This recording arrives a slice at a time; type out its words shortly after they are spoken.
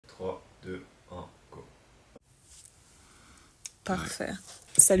3, 2, 1, go. Parfait.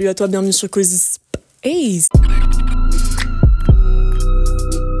 Salut à toi, bienvenue sur cozycasts.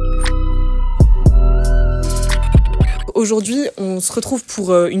 Aujourd'hui, on se retrouve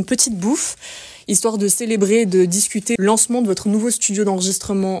pour une petite bouffe, histoire de célébrer, de discuter le lancement de votre nouveau studio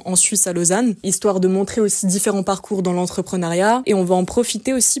d'enregistrement en Suisse à Lausanne, histoire de montrer aussi différents parcours dans l'entrepreneuriat. Et on va en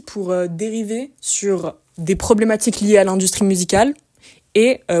profiter aussi pour dériver sur des problématiques liées à l'industrie musicale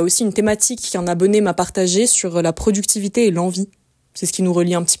et aussi une thématique qu'un abonné m'a partagée sur la productivité et l'envie. C'est ce qui nous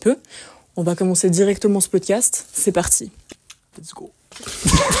relie un petit peu. On va commencer directement ce podcast. C'est parti. Let's go.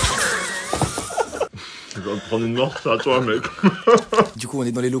 Je vais te prendre une morse à toi, mec. Du coup, on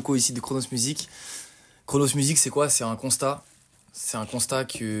est dans les locaux ici de Kronos Music. Kronos Music, c'est quoi ? C'est un constat. C'est un constat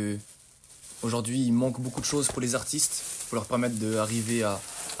que aujourd'hui, il manque beaucoup de choses pour les artistes, pour leur permettre d'arriver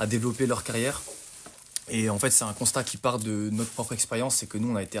à développer leur carrière. Et en fait, c'est un constat qui part de notre propre expérience. C'est que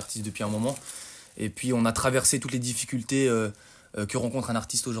nous, on a été artistes depuis un moment. Et puis, on a traversé toutes les difficultés que rencontre un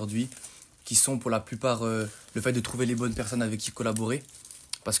artiste aujourd'hui, qui sont pour la plupart le fait de trouver les bonnes personnes avec qui collaborer.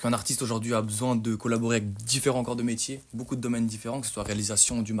 Parce qu'un artiste aujourd'hui a besoin de collaborer avec différents corps de métier, beaucoup de domaines différents, que ce soit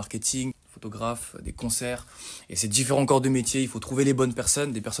réalisation, du marketing, photographe, des concerts. Et ces différents corps de métier, il faut trouver les bonnes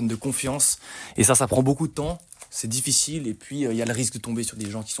personnes, des personnes de confiance. Et ça prend beaucoup de temps, c'est difficile. Et puis, il y a le risque de tomber sur des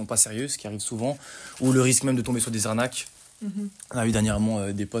gens qui ne sont pas sérieux, ce qui arrive souvent, ou le risque même de tomber sur des arnaques. On a eu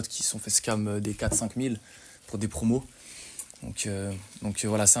dernièrement des potes qui se sont fait scam des 4-5 000 pour des promos. Donc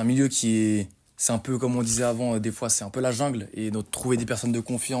voilà, c'est un milieu qui est... C'est un peu, comme on disait avant, des fois c'est un peu la jungle. Et trouver des personnes de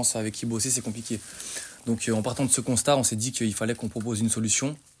confiance avec qui bosser, c'est compliqué. Donc en partant de ce constat, on s'est dit qu'il fallait qu'on propose une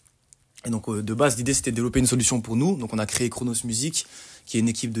solution. Et donc de base, l'idée c'était de développer une solution pour nous. Donc on a créé Kronos Music, qui est une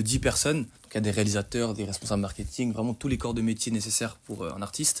équipe de 10 personnes. Donc il y a des réalisateurs, des responsables marketing, vraiment tous les corps de métier nécessaires pour un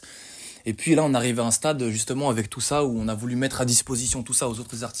artiste. Et puis là, on arrive à un stade justement avec tout ça où on a voulu mettre à disposition tout ça aux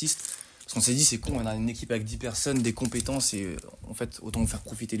autres artistes. Parce qu'on s'est dit, c'est con, on a une équipe avec 10 personnes, des compétences et en fait, autant faire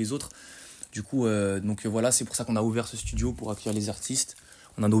profiter les autres. Du coup, voilà, c'est pour ça qu'on a ouvert ce studio pour accueillir les artistes.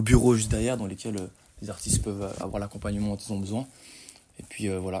 On a nos bureaux juste derrière dans lesquels les artistes peuvent avoir l'accompagnement dont ils ont besoin. Et puis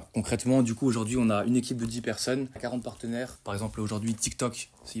voilà, concrètement, du coup, aujourd'hui, on a une équipe de 10 personnes, 40 partenaires. Par exemple, aujourd'hui, TikTok,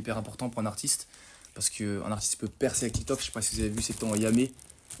 c'est hyper important pour un artiste parce qu'un artiste peut percer avec TikTok. Je ne sais pas si vous avez vu, c'est en Yamé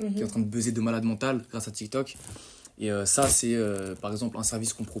qui est en train de buzzer de malade mental grâce à TikTok. Et ça, c'est par exemple un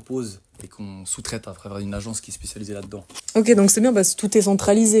service qu'on propose et qu'on sous-traite à travers une agence qui est spécialisée là-dedans. Ok, donc c'est bien parce que tout est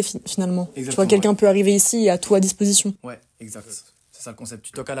centralisé finalement. Exactement, tu vois, quelqu'un peut arriver ici et a tout à disposition. Ouais, exact. C'est ça le concept.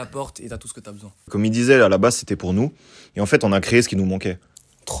 Tu toques à la porte et t'as tout ce que t'as besoin. Comme il disait, à la base, c'était pour nous. Et en fait, on a créé ce qui nous manquait.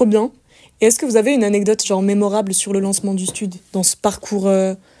 Trop bien. Et est-ce que vous avez une anecdote genre mémorable sur le lancement du stud, dans ce parcours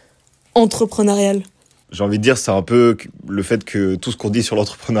entrepreneurial ? J'ai envie de dire, c'est un peu le fait que tout ce qu'on dit sur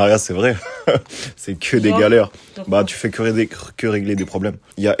l'entrepreneuriat, c'est vrai. C'est que des galères. Tu fais que régler des problèmes.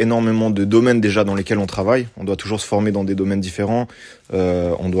 Il y a énormément de domaines déjà dans lesquels on travaille. On doit toujours se former dans des domaines différents.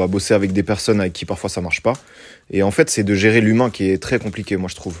 On doit bosser avec des personnes avec qui parfois ça marche pas. Et en fait, c'est de gérer l'humain qui est très compliqué, moi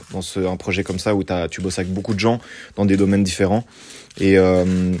je trouve, dans un projet comme ça où tu bosses avec beaucoup de gens dans des domaines différents. Et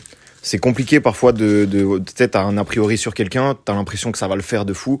c'est compliqué parfois peut-être t'as un a priori sur quelqu'un, t'as l'impression que ça va le faire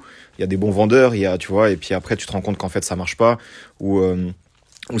de fou. Il y a des bons vendeurs, tu vois, et puis après tu te rends compte qu'en fait ça marche pas, ou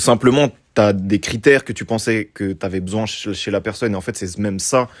simplement t'as des critères que tu pensais que t'avais besoin chez la personne, et en fait c'est même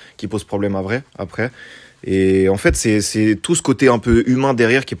ça qui pose problème après. Et en fait c'est tout ce côté un peu humain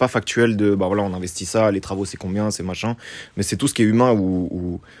derrière qui est pas factuel de voilà, on investit ça, les travaux c'est combien, c'est machin, mais c'est tout ce qui est humain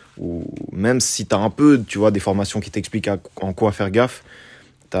ou même si t'as un peu, tu vois, des formations qui t'expliquent en quoi faire gaffe,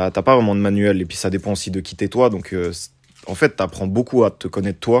 t'as pas vraiment de manuel, et puis ça dépend aussi de qui t'es toi, donc en fait t'apprends beaucoup à te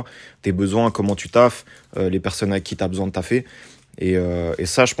connaître toi, tes besoins, comment tu taffes, les personnes avec qui t'as besoin de taffer, et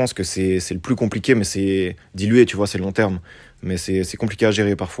ça je pense que c'est le plus compliqué, mais c'est dilué, tu vois, c'est long terme, mais c'est compliqué à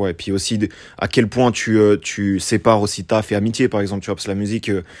gérer parfois. Et puis aussi à quel point tu sépares aussi taf et amitié, par exemple, tu vois, parce que la musique,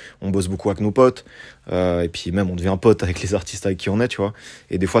 on bosse beaucoup avec nos potes, et puis même on devient pote avec les artistes avec qui on est, tu vois,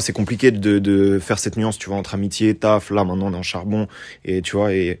 et des fois c'est compliqué de faire cette nuance, tu vois, entre amitié, taf. Là maintenant on est en charbon, et tu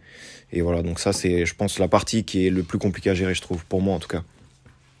vois, et voilà, donc ça c'est, je pense, la partie qui est le plus compliquée à gérer, je trouve, pour moi en tout cas.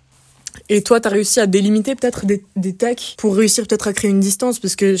 Et toi, t'as réussi à délimiter peut-être des techs pour réussir peut-être à créer une distance,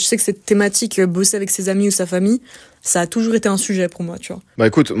 parce que je sais que cette thématique, bosser avec ses amis ou sa famille, ça a toujours été un sujet pour moi, tu vois. Bah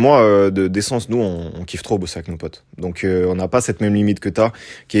écoute, moi, d'essence, nous, on kiffe trop bosser avec nos potes. Donc on n'a pas cette même limite que t'as,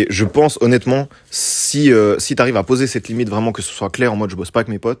 qui est, je pense, honnêtement, si t'arrives à poser cette limite vraiment, que ce soit clair, en mode je bosse pas avec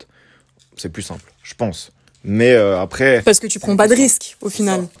mes potes, c'est plus simple, je pense. Mais après... Parce que tu prends pas de risques, au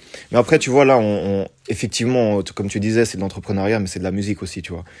final. Mais après, tu vois, là, effectivement, comme tu disais, c'est de l'entrepreneuriat, mais c'est de la musique aussi,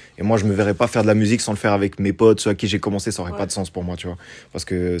 tu vois. Et moi, je me verrais pas faire de la musique sans le faire avec mes potes, ceux à qui j'ai commencé, ça aurait pas de sens pour moi, tu vois. Parce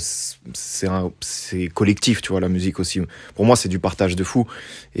que c'est collectif, tu vois, la musique aussi. Pour moi, c'est du partage de fou.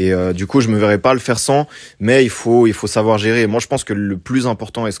 Et du coup, je me verrais pas le faire sans, mais il faut savoir gérer. Moi, je pense que le plus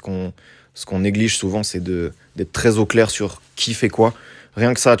important et ce qu'on néglige souvent, c'est d'être très au clair sur qui fait quoi.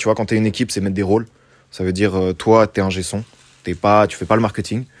 Rien que ça, tu vois, quand t'es une équipe, c'est mettre des rôles. Ça veut dire, toi, t'es ingé son. Tu fais pas le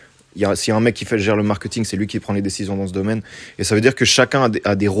marketing. S'il y a un mec qui gère le marketing, c'est lui qui prend les décisions dans ce domaine. Et ça veut dire que chacun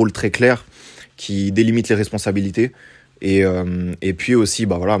a des rôles très clairs qui délimitent les responsabilités. Et puis aussi,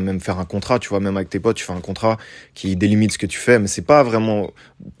 bah voilà, même faire un contrat, tu vois, même avec tes potes, tu fais un contrat qui délimite ce que tu fais. Mais c'est pas vraiment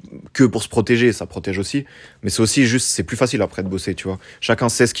que pour se protéger, ça protège aussi. Mais c'est aussi juste, c'est plus facile après de bosser, tu vois. Chacun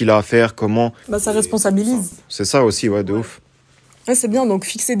sait ce qu'il a à faire, comment. Bah, ça responsabilise. C'est ça aussi, ouais, de ouf. Ouais, c'est bien, donc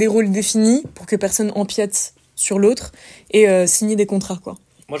fixer des rôles définis pour que personne empiète sur l'autre et signer des contrats, quoi.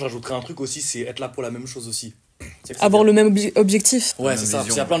 Moi, je rajouterais un truc aussi, c'est être là pour la même chose aussi. Avoir le même objectif. Ouais, c'est ça.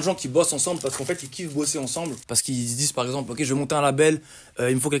 Il y a plein de gens qui bossent ensemble parce qu'en fait, ils kiffent bosser ensemble. Parce qu'ils se disent, par exemple, ok, je vais monter un label,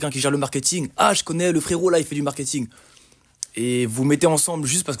 il me faut quelqu'un qui gère le marketing. Ah, je connais le frérot, là, il fait du marketing. Et vous mettez ensemble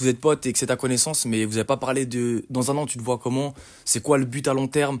juste parce que vous êtes potes et que c'est ta connaissance, mais vous n'avez pas parlé de dans un an, tu te vois comment, c'est quoi le but à long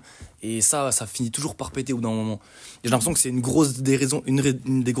terme. Et ça finit toujours par péter au bout d'un moment. Et j'ai l'impression que c'est une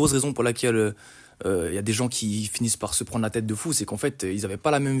des grosses raisons pour laquelle y a des gens qui finissent par se prendre la tête de fou, c'est qu'en fait, ils n'avaient pas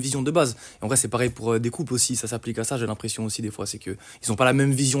la même vision de base. Et en vrai, c'est pareil pour des couples aussi, ça s'applique à ça, j'ai l'impression aussi des fois. C'est qu'ils n'ont pas la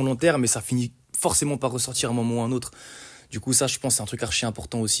même vision long terme, mais ça finit forcément par ressortir à un moment ou à un autre. Du coup, ça, je pense, c'est un truc archi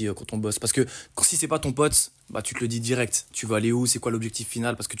important aussi quand on bosse. Parce que si c'est pas ton pote, bah, tu te le dis direct. Tu veux aller où, c'est quoi l'objectif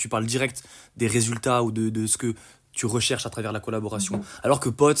final, parce que tu parles direct des résultats ou de ce que tu recherches à travers la collaboration. Alors que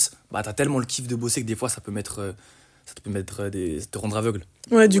pote, bah, t'as tellement le kiff de bosser que des fois, ça te rendre aveugle.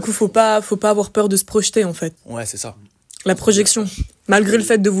 Ouais, du coup, faut pas avoir peur de se projeter, en fait. Ouais, c'est ça. La projection. Malgré le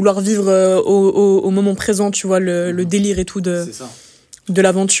fait de vouloir vivre au moment présent, tu vois, le délire et tout de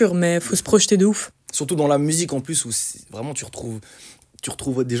l'aventure, mais faut se projeter de ouf. Surtout dans la musique en plus, où vraiment tu retrouves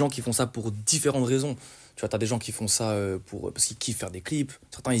des gens qui font ça pour différentes raisons. Tu vois, t'as des gens qui font ça parce qu'ils kiffent faire des clips.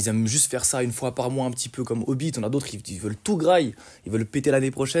 Certains, ils aiment juste faire ça une fois par mois, un petit peu comme hobby. T'en as d'autres, ils veulent tout graille. Ils veulent péter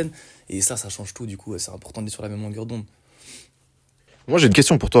l'année prochaine. Et ça change tout, du coup. C'est important d'être sur la même longueur d'onde. Moi, j'ai une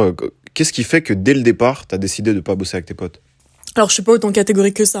question pour toi. Qu'est-ce qui fait que dès le départ, t'as décidé de pas bosser avec tes potes ? Alors, je suis pas autant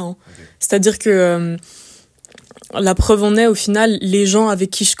catégorique que ça. Hein. Okay. C'est-à-dire que la preuve en est, au final, les gens avec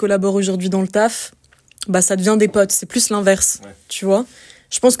qui je collabore aujourd'hui dans le taf, bah, ça devient des potes. C'est plus l'inverse, tu vois.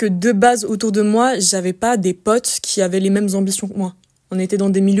 Je pense que de base, autour de moi, j'avais pas des potes qui avaient les mêmes ambitions que moi. On était dans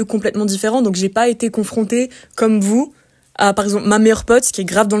des milieux complètement différents, donc j'ai pas été confrontée, comme vous, à, par exemple, ma meilleure pote, qui est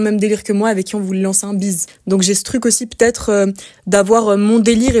grave dans le même délire que moi, avec qui on voulait lancer un bise. Donc j'ai ce truc aussi, peut-être, d'avoir mon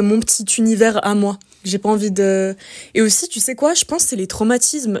délire et mon petit univers à moi. J'ai pas envie de... Et aussi, tu sais quoi, je pense que c'est les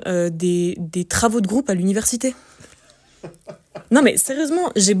traumatismes des travaux de groupe à l'université. Non mais sérieusement,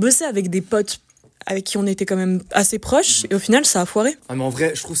 j'ai bossé avec des potes avec qui on était quand même assez proches, et au final, ça a foiré. Ah, mais en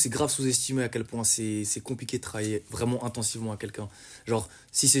vrai, je trouve que c'est grave sous-estimé à quel point c'est compliqué de travailler vraiment intensivement à quelqu'un. Genre,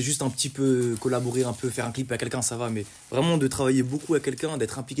 si c'est juste un petit peu collaborer, un peu faire un clip à quelqu'un, ça va, mais vraiment de travailler beaucoup à quelqu'un,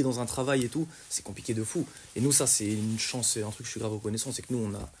 d'être impliqué dans un travail et tout, c'est compliqué de fou. Et nous, ça, c'est une chance, c'est un truc que je suis grave reconnaissant, c'est que nous,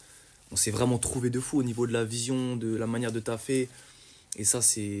 on s'est vraiment trouvé de fou au niveau de la vision, de la manière de taffer. Et ça,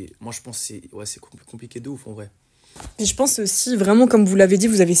 moi, je pense que c'est compliqué de ouf, en vrai. Et je pense aussi, vraiment, comme vous l'avez dit,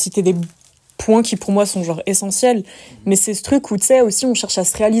 vous avez cité des points qui pour moi sont genre essentiels, mais c'est ce truc où tu sais aussi on cherche à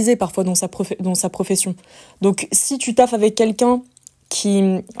se réaliser parfois dans sa profession. Donc si tu taffes avec quelqu'un qui,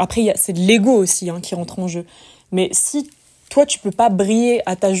 après c'est de l'ego aussi qui rentre en jeu, mais si toi tu peux pas briller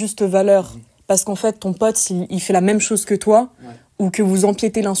à ta juste valeur parce qu'en fait ton pote il fait la même chose que toi, ou que vous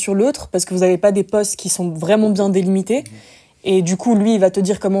empiétez l'un sur l'autre parce que vous avez pas des postes qui sont vraiment bien délimités. Et du coup, lui, il va te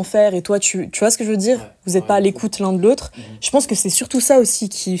dire comment faire, et toi, tu vois ce que je veux dire ? Vous n'êtes pas à l'écoute l'un de l'autre. Je pense que c'est surtout ça aussi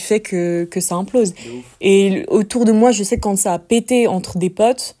qui fait que ça implose. Et autour de moi, je sais que quand ça a pété entre des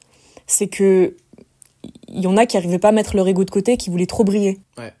potes, c'est que il y en a qui n'arrivaient pas à mettre leur ego de côté, qui voulaient trop briller.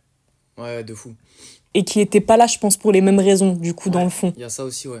 Ouais, de fou. Et qui n'étaient pas là, je pense, pour les mêmes raisons, du coup, dans le fond. Il y a ça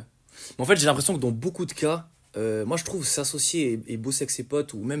aussi, ouais. Mais en fait, j'ai l'impression que dans beaucoup de cas, moi, je trouve s'associer et bosser avec ses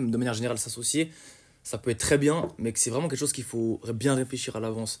potes, ou même de manière générale s'associer, ça peut être très bien, mais que c'est vraiment quelque chose qu'il faut bien réfléchir à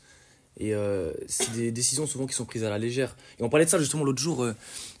l'avance. Et c'est des décisions souvent qui sont prises à la légère. Et on parlait de ça justement l'autre jour,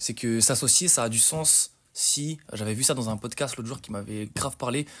 c'est que s'associer, ça a du sens si... J'avais vu ça dans un podcast l'autre jour qui m'avait grave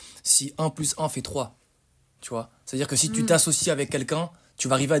parlé, si 1 + 1 fait 3. Tu vois ? C'est-à-dire que si tu t'associes avec quelqu'un, tu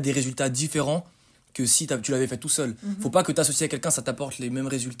vas arriver à des résultats différents que si tu l'avais fait tout seul. Faut pas que t'associes avec quelqu'un, ça t'apporte les mêmes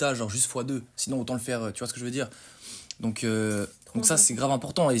résultats, genre juste x2. Sinon, autant le faire, tu vois ce que je veux dire ? Donc ça, c'est grave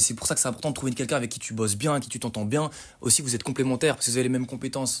important. Et c'est pour ça que c'est important de trouver quelqu'un avec qui tu bosses bien, avec qui tu t'entends bien. Aussi, vous êtes complémentaires parce que vous avez les mêmes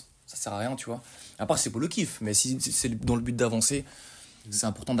compétences. ça sert à rien, tu vois. À part, c'est pour le kiff, mais si c'est dans le but d'avancer, c'est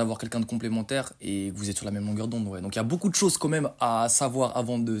important d'avoir quelqu'un de complémentaire et que vous êtes sur la même longueur d'onde, ouais. Donc il y a beaucoup de choses quand même à savoir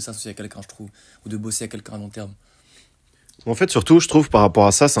avant de s'associer à quelqu'un, je trouve, ou de bosser avec quelqu'un à long terme. En fait, surtout, je trouve, par rapport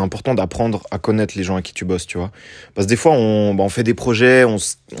à ça, c'est important d'apprendre à connaître les gens avec qui tu bosses, tu vois. Parce que des fois, on fait des projets, on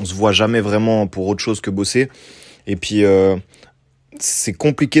se voit jamais vraiment pour autre chose que bosser. Et puis, c'est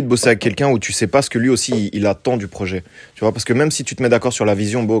compliqué de bosser avec quelqu'un où tu sais pas ce que lui aussi, il attend du projet. Tu vois, parce que même si tu te mets d'accord sur la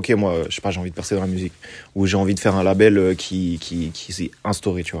vision, bon, ok, moi, je sais pas, j'ai envie de percer dans la musique. Ou j'ai envie de faire un label qui s'est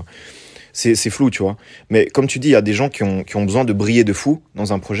instauré, tu vois. C'est flou, tu vois. Mais comme tu dis, il y a des gens qui ont besoin de briller de fou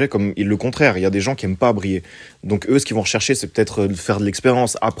dans un projet, comme le contraire. Il y a des gens qui aiment pas briller. Donc eux, ce qu'ils vont rechercher, c'est peut-être de faire de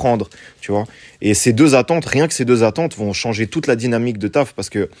l'expérience, apprendre, tu vois. Et ces deux attentes, rien que ces deux attentes, vont changer toute la dynamique de taf. Parce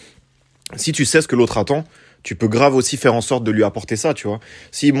que si tu sais ce que l'autre attend, tu peux grave aussi faire en sorte de lui apporter ça, tu vois.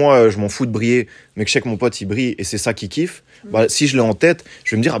 Si moi, je m'en fous de briller, mais que je sais que mon pote, il brille et c'est ça qu'il kiffe, bah, si je l'ai en tête,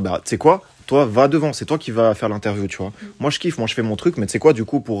 je vais me dire, ah bah, tu sais quoi, toi, va devant, c'est toi qui vas faire l'interview, tu vois. Moi, je kiffe, moi, je fais mon truc, mais tu sais quoi, du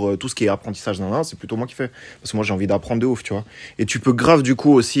coup, pour tout ce qui est apprentissage, c'est plutôt moi qui fais. Parce que moi, j'ai envie d'apprendre de ouf, tu vois. Et tu peux grave, du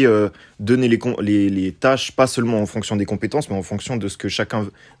coup, aussi donner les tâches, pas seulement en fonction des compétences, mais en fonction de ce que chacun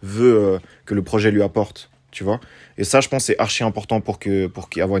veut que le projet lui apporte, tu vois. Et ça, je pense, c'est archi important pour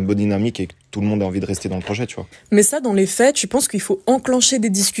avoir une bonne dynamique et que tout le monde ait envie de rester dans le projet, tu vois. Mais ça, dans les faits, tu penses qu'il faut enclencher des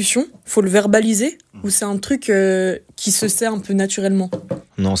discussions, faut le verbaliser, ou c'est un truc qui se sait un peu naturellement?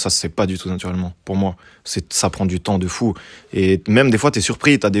 Non, ça se fait pas du tout naturellement. Pour moi, ça prend du temps de fou. Et même des fois, t'es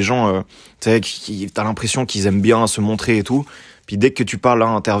surpris, t'as des gens, tu sais, t'as l'impression qu'ils aiment bien se montrer et tout. Puis dès que tu parles à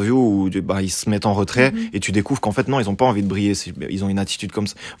l'interview, bah, ils se mettent en retrait et tu découvres qu'en fait, non, ils ont pas envie de briller. Ils ont une attitude comme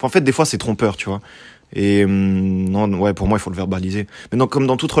ça. Enfin, en fait, des fois, c'est trompeur, tu vois. Et non, ouais, pour moi, il faut le verbaliser. Mais non, comme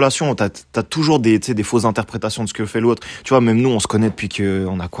dans toute relation, t'as toujours des fausses interprétations de ce que fait l'autre. Tu vois, même nous, on se connaît depuis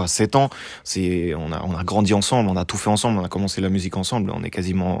on a quoi, 7 ans. On a grandi ensemble, on a tout fait ensemble, on a commencé la musique ensemble, on est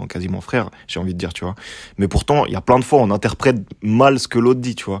quasiment frères, j'ai envie de dire, tu vois. Mais pourtant, il y a plein de fois, on interprète mal ce que l'autre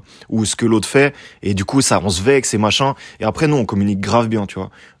dit, tu vois, ou ce que l'autre fait, et du coup, ça, on se vexe et machin. Et après, nous, on communique grave bien, tu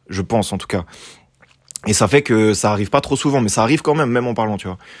vois. Je pense, en tout cas. Et ça fait que ça arrive pas trop souvent, mais ça arrive quand même en parlant, tu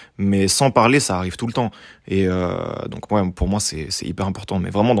vois. Mais sans parler, ça arrive tout le temps. Et donc, ouais, pour moi, c'est hyper important.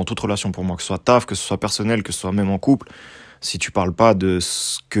 Mais vraiment, dans toute relation, pour moi, que ce soit taf, que ce soit personnel, que ce soit même en couple, si tu parles pas de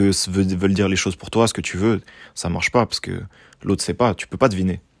ce que veulent dire les choses pour toi, ce que tu veux, ça marche pas, parce que l'autre sait pas, tu peux pas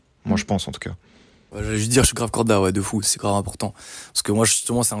deviner. Moi, je pense, en tout cas. Ouais, j'allais juste dire, je suis grave corda, ouais, de fou, c'est grave important. Parce que moi,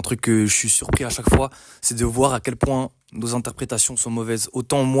 justement, c'est un truc que je suis surpris à chaque fois, c'est de voir à quel point nos interprétations sont mauvaises.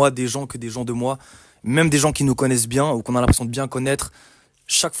 Autant moi, des gens que des gens de moi, même des gens qui nous connaissent bien ou qu'on a l'impression de bien connaître.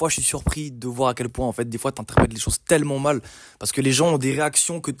 Chaque fois, je suis surpris de voir à quel point, en fait, des fois, t'interprètes les choses tellement mal. Parce que les gens ont des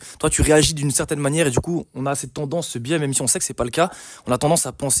réactions que toi, tu réagis d'une certaine manière et du coup, on a cette tendance, ce biais, même si on sait que c'est pas le cas, on a tendance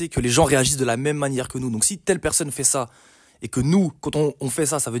à penser que les gens réagissent de la même manière que nous. Donc, si telle personne fait ça et que nous, quand on fait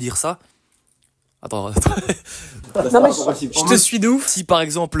ça, ça veut dire ça. Attends. Non, mais je te suis de ouf. Si, par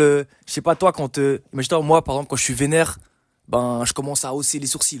exemple, je sais pas, toi, imagine-toi, moi, par exemple, quand je suis vénère, ben, je commence à hausser les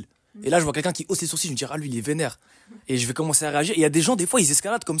sourcils. Et là, je vois quelqu'un qui hausse les sourcils, je me dis, ah, lui, il est vénère. Et je vais commencer à réagir. Et il y a des gens, des fois, ils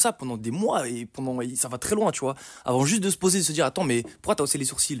escaladent comme ça pendant des mois et ça va très loin, tu vois. Avant juste de se poser, de se dire, attends, mais pourquoi t'as haussé les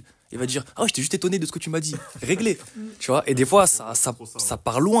sourcils? Il va dire, ah, j'étais juste étonné de ce que tu m'as dit. Réglé. Tu vois. Et des fois, ça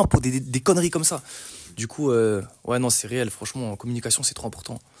part loin pour des conneries comme ça. Du coup, ouais, non, c'est réel. Franchement, en communication, c'est trop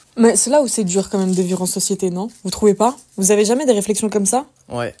important. Mais c'est là où c'est dur quand même de vivre en société, non? Vous trouvez pas? Vous avez jamais des réflexions comme ça?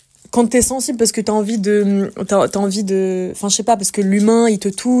 Ouais. Quand t'es sensible parce que t'as envie de, enfin, je sais pas, parce que l'humain, il te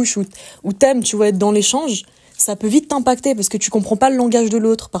touche ou t'aimes, tu vois, être dans l'échange, ça peut vite t'impacter parce que tu comprends pas le langage de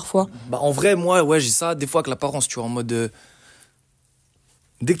l'autre, parfois. Bah, en vrai, moi, ouais, j'ai ça, des fois, avec l'apparence, tu vois, en mode,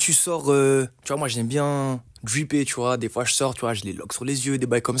 dès que tu sors, tu vois, moi, j'aime bien dripper, tu vois, des fois, je sors, tu vois, j'ai les locks sur les yeux, des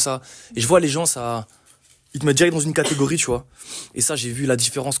bails comme ça, et je vois les gens, ça, ils te mettent direct dans une catégorie, tu vois, et ça, j'ai vu la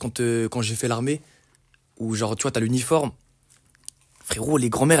différence quand j'ai fait l'armée, où, genre, tu vois, t'as l'uniforme. Frérot, les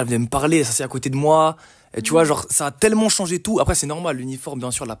grand-mères, elles venaient me parler, ça c'est à côté de moi. Et tu vois, genre, ça a tellement changé tout. Après, c'est normal, l'uniforme,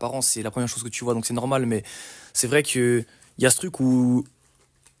 bien sûr, l'apparence, c'est la première chose que tu vois, donc c'est normal. Mais c'est vrai qu'il y a ce truc où,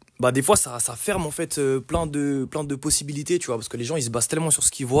 bah, des fois, ça ferme, en fait, plein de possibilités, tu vois. Parce que les gens, ils se basent tellement sur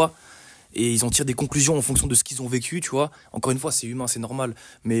ce qu'ils voient et ils en tirent des conclusions en fonction de ce qu'ils ont vécu, tu vois. Encore une fois, c'est humain, c'est normal.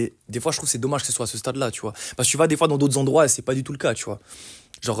 Mais des fois, je trouve que c'est dommage que ce soit à ce stade-là, tu vois. Parce que tu vas des fois dans d'autres endroits et c'est pas du tout le cas, tu vois.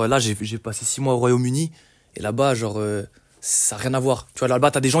 Genre, là, j'ai passé 6 mois au Royaume-Uni et là-bas, genre, ça n'a rien à voir. Tu vois, là-bas,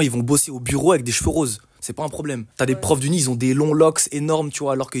 t'as des gens, ils vont bosser au bureau avec des cheveux roses. C'est pas un problème. T'as des profs d'uni, ils ont des longs locks énormes, tu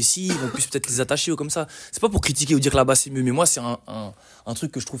vois, alors que ici, ils vont plus peut-être les attacher ou comme ça. C'est pas pour critiquer ou dire que là-bas c'est mieux, mais moi, c'est un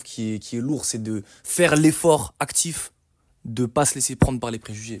truc que je trouve qui est lourd, c'est de faire l'effort actif de pas se laisser prendre par les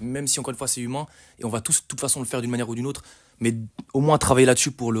préjugés. Même si, encore une fois, c'est humain, et on va tous, de toute façon, le faire d'une manière ou d'une autre, mais au moins travailler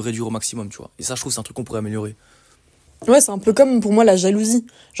là-dessus pour le réduire au maximum, tu vois. Et ça, je trouve, c'est un truc qu'on pourrait améliorer. Ouais, c'est un peu comme pour moi la jalousie.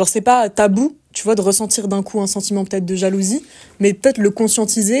 Genre, c'est pas tabou, tu vois, de ressentir d'un coup un sentiment peut-être de jalousie, mais peut-être le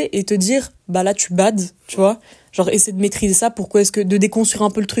conscientiser et te dire, bah là, tu bades, tu vois. Genre, essaie de maîtriser ça, pourquoi est-ce que de déconstruire un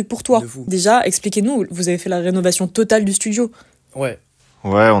peu le truc pour toi. Déjà, expliquez-nous, vous avez fait la rénovation totale du studio. Ouais.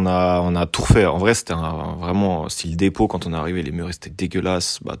 Ouais, on a tout refait. En vrai, c'était vraiment style dépôt quand on est arrivé. Les murs, ils étaient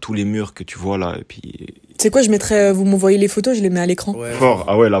dégueulasses. Bah, tous les murs que tu vois là, et puis... Tu sais quoi, vous m'envoyez les photos, je les mets à l'écran. Ouais. Fort.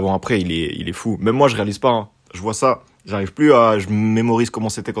 Ah ouais, l'avant-après, il est fou. Même moi, je réalise pas, hein. Je vois ça. Je mémorise comment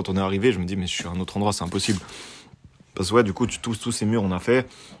c'était quand on est arrivé. Je me dis, mais je suis à un autre endroit, c'est impossible. Parce que ouais, du coup, tous ces murs, on a fait.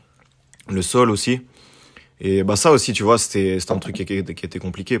 Le sol aussi. Et bah ça aussi, tu vois, c'était un truc qui était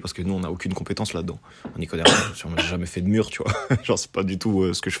compliqué parce que nous, on n'a aucune compétence là-dedans. On n'y connaît rien. J'ai jamais fait de mur, tu vois. Genre, c'est pas du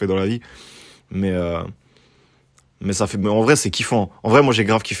tout ce que je fais dans la vie. Mais ça fait. Mais en vrai, c'est kiffant. En vrai, moi, j'ai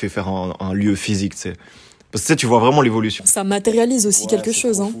grave kiffé faire un lieu physique, tu sais. Parce que tu sais, tu vois vraiment l'évolution. Ça matérialise aussi quelque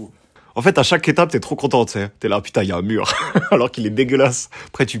chose, hein. Fou. En fait, à chaque étape, t'es trop content, tu sais. T'es là, putain, il y a un mur. Alors qu'il est dégueulasse.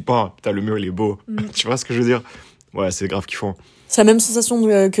 Après, tu pars, putain, le mur, il est beau. Tu vois ce que je veux dire? Ouais, c'est grave kiffant. C'est la même sensation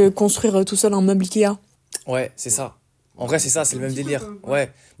que construire tout seul un meuble Ikea. Ouais, c'est ça. En vrai, c'est ça, c'est le même délire.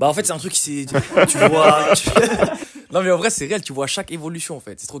 Ouais. Bah, en fait, c'est un truc qui tu vois. Non, mais en vrai, c'est réel, tu vois chaque évolution, en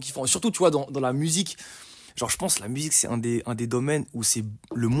fait. C'est trop kiffant. Et surtout, tu vois, dans la musique. Genre, je pense que la musique, c'est un des domaines où c'est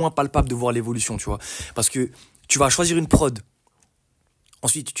le moins palpable de voir l'évolution, tu vois. Parce que tu vas choisir une prod.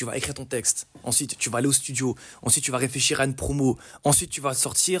 Ensuite, tu vas écrire ton texte. Ensuite, tu vas aller au studio. Ensuite, tu vas réfléchir à une promo. Ensuite, tu vas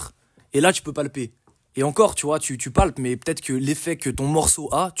sortir. Et là, tu peux palper. Et encore, tu vois, tu palpes, mais peut-être que l'effet que ton morceau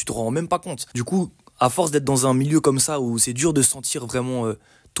a, tu te rends même pas compte. Du coup, à force d'être dans un milieu comme ça, où c'est dur de sentir vraiment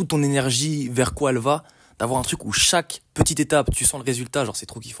toute ton énergie, vers quoi elle va, d'avoir un truc où chaque petite étape, tu sens le résultat, genre c'est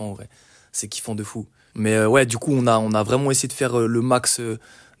trop kiffant en vrai. C'est kiffant de fou. Mais ouais, du coup, on a vraiment essayé de faire le max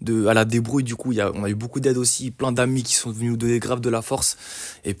à la débrouille. Du coup, on a eu beaucoup d'aide aussi, plein d'amis qui sont venus nous donner grave de la force.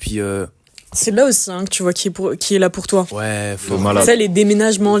 Et puis... c'est là aussi hein, que tu vois qui est là pour toi. Ouais, faut malade. Tu sais, les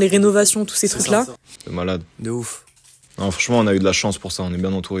déménagements, les rénovations, tous ces trucs-là. C'est malade. De ouf. Non, franchement, on a eu de la chance pour ça. On est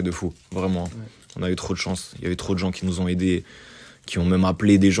bien entouré de fous. Vraiment. Ouais. On a eu trop de chance. Il y avait trop de gens qui nous ont aidés, qui ont même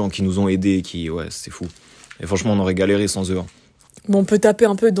appelé des gens qui nous ont aidés, ouais, c'est fou. Et franchement, on aurait galéré sans eux. Bon, on peut taper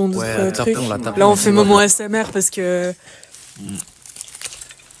un peu dans d'autres trucs. Là, on fait moment ASMR parce que...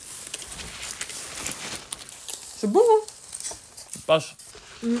 C'est bon, hein? Ça passe.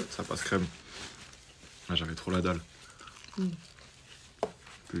 Ça passe crème. Ah, j'avais trop la dalle.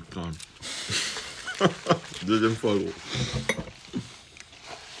 Putain. Deuxième fois, gros.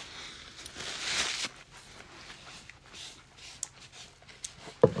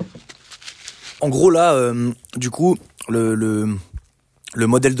 En gros, là, du coup, le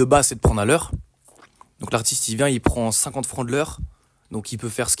modèle de base, c'est de prendre à l'heure. Donc l'artiste, il vient, il prend 50 francs de l'heure. Donc il peut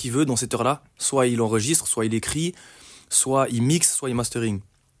faire ce qu'il veut dans cette heure-là. Soit il enregistre, soit il écrit, soit il mixe, soit il mastering.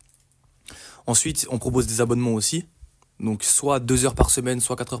 Ensuite, on propose des abonnements aussi. Donc soit 2 heures par semaine,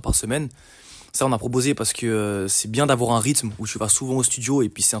 soit 4 heures par semaine. Ça, on a proposé parce que c'est bien d'avoir un rythme où tu vas souvent au studio et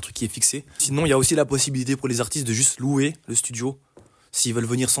puis c'est un truc qui est fixé. Sinon, il y a aussi la possibilité pour les artistes de juste louer le studio. S'ils veulent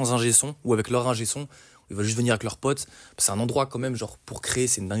venir sans ingé son ou avec leur ingé son, ils veulent juste venir avec leurs potes. C'est un endroit quand même, genre, pour créer,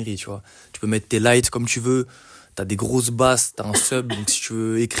 c'est une dinguerie, tu vois. Tu peux mettre tes lights comme tu veux, t'as des grosses basses, t'as un sub, donc si tu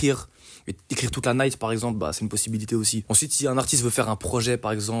veux écrire toute la night, par exemple, bah, c'est une possibilité aussi. Ensuite, si un artiste veut faire un projet,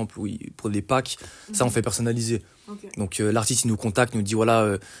 par exemple, pour des packs, ça, on fait personnaliser. Okay. Donc, l'artiste, il nous contacte, il nous dit,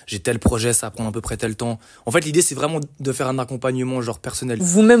 voilà, j'ai tel projet, ça va prendre à peu près tel temps. En fait, l'idée, c'est vraiment de faire un accompagnement, genre, personnel.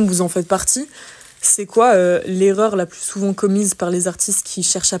 Vous-même, vous en faites partie. C'est quoi l'erreur la plus souvent commise par les artistes qui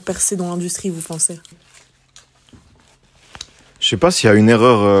cherchent à percer dans l'industrie, vous pensez? Je sais pas s'il y a une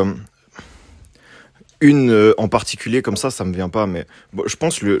erreur, en particulier comme ça me vient pas, mais bon, je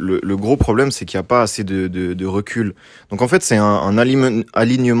pense le gros problème, c'est qu'il n'y a pas assez de recul. Donc en fait, c'est un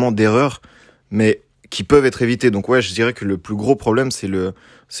alignement d'erreurs, mais qui peuvent être évitées. Donc ouais, je dirais que le plus gros problème, c'est le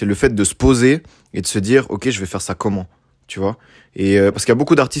fait de se poser et de se dire, ok, je vais faire ça comment? Tu vois, et parce qu'il y a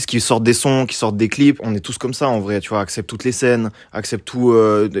beaucoup d'artistes qui sortent des sons, qui sortent des clips, on est tous comme ça en vrai, tu vois, accepte toutes les scènes, accepte tout,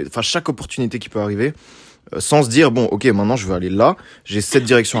 chaque opportunité qui peut arriver, sans se dire bon, ok, maintenant je veux aller là, j'ai cette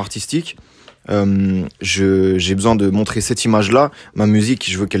direction artistique, j'ai besoin de montrer cette image-là, ma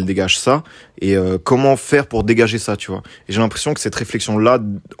musique, je veux qu'elle dégage ça, et comment faire pour dégager ça, tu vois. Et j'ai l'impression que cette réflexion-là,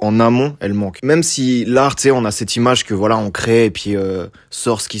 en amont, elle manque. Même si l'art, tu sais, on a cette image que voilà, on crée, et puis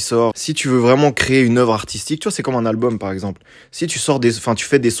sort ce qui sort. Si tu veux vraiment créer une œuvre artistique, tu vois, c'est comme un album, par exemple. Si tu tu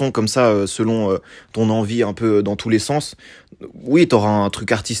fais des sons comme ça, selon ton envie, un peu dans tous les sens, oui, t'auras un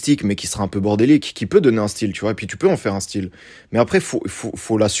truc artistique, mais qui sera un peu bordélique, qui peut donner un style, tu vois, et puis tu peux en faire un style. Mais après,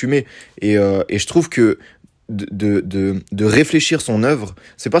 faut l'assumer. Et je trouve que de réfléchir son œuvre,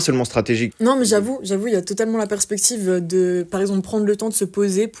 c'est pas seulement stratégique. Non, mais j'avoue, il y a totalement la perspective de, par exemple, prendre le temps de se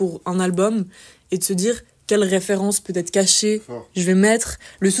poser pour un album et de se dire quelle référence peut être cachée je vais mettre,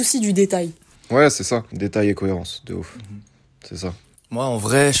 le souci du détail. Ouais, c'est ça, détail et cohérence, de ouf. C'est ça. Moi, en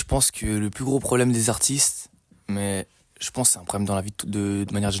vrai, je pense que le plus gros problème des artistes, mais je pense que c'est un problème dans la vie de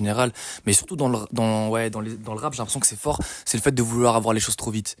manière générale, mais surtout dans le rap, j'ai l'impression que c'est fort, c'est le fait de vouloir avoir les choses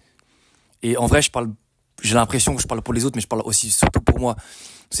trop vite. Et en vrai, j'ai l'impression que je parle pour les autres, mais je parle aussi surtout pour moi.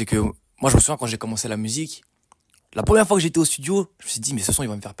 C'est que moi, je me souviens quand j'ai commencé la musique, la première fois que j'étais au studio, je me suis dit, mais ce son, il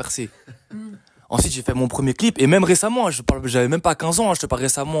va me faire percer. Ensuite, j'ai fait mon premier clip, et même récemment, j'avais même pas 15 ans, je te parle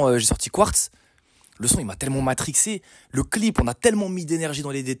récemment, j'ai sorti Quartz. Le son, il m'a tellement matrixé. Le clip, on a tellement mis d'énergie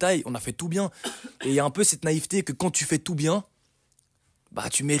dans les détails, on a fait tout bien. Et il y a un peu cette naïveté que quand tu fais tout bien, bah,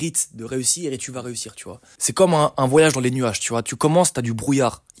 tu mérites de réussir et tu vas réussir, tu vois. C'est comme un voyage dans les nuages, tu vois. Tu commences, t'as du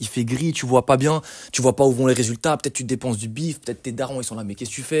brouillard. Il fait gris, tu vois pas bien, tu vois pas où vont les résultats. Peut-être tu dépenses du bif, peut-être tes darons, ils sont là, mais qu'est-ce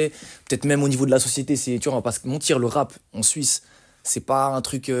que tu fais? Peut-être même au niveau de la société, tu vois, on va pas se mentir, le rap en Suisse, c'est pas un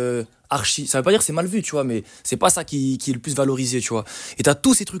truc archi. Ça veut pas dire que c'est mal vu, tu vois, mais c'est pas ça qui est le plus valorisé, tu vois. Et t'as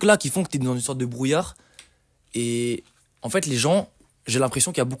tous ces trucs-là qui font que t'es dans une sorte de brouillard. Et en fait, les gens, j'ai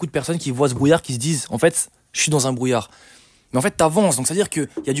l'impression qu'il y a beaucoup de personnes qui voient ce brouillard, qui se disent, en fait, je suis dans un brouillard. Mais en fait, t'avances, donc c'est-à-dire qu'il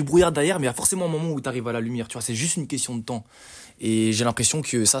y a du brouillard derrière, mais il y a forcément un moment où t'arrives à la lumière, tu vois, c'est juste une question de temps. Et j'ai l'impression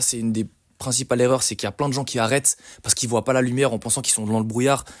que ça, c'est une des principales erreurs, c'est qu'il y a plein de gens qui arrêtent parce qu'ils voient pas la lumière en pensant qu'ils sont dans le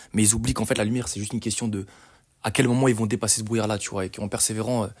brouillard, mais ils oublient qu'en fait, la lumière, c'est juste une question de à quel moment ils vont dépasser ce brouillard-là, tu vois, et qu'en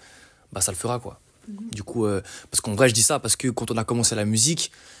persévérant, bah, ça le fera, quoi. Du coup, parce qu'en vrai, je dis ça parce que quand on a commencé la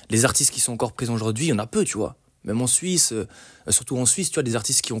musique, les artistes qui sont encore présents aujourd'hui, il y en a peu, tu vois. Même en Suisse, surtout en Suisse, tu vois, des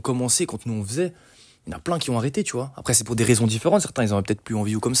artistes qui ont commencé quand nous on faisait, il y en a plein qui ont arrêté, tu vois. Après, c'est pour des raisons différentes, certains, ils en avaient peut-être plus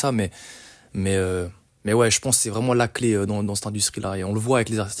envie ou comme ça, mais ouais, je pense que c'est vraiment la clé dans cette industrie-là, et on le voit avec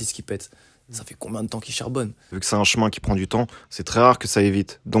les artistes qui pètent. Ça fait combien de temps qu'ils charbonnent? Vu que c'est un chemin qui prend du temps, c'est très rare que ça aille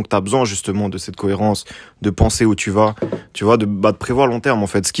vite. Donc t'as besoin justement de cette cohérence, de penser où tu vas, de prévoir long terme en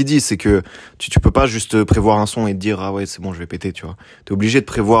fait. Ce qu'il dit, c'est que tu peux pas juste prévoir un son et te dire ah ouais c'est bon je vais péter, tu vois. T'es obligé de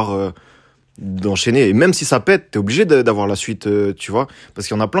prévoir, d'enchaîner, et même si ça pète, t'es obligé d'avoir la suite, tu vois. Parce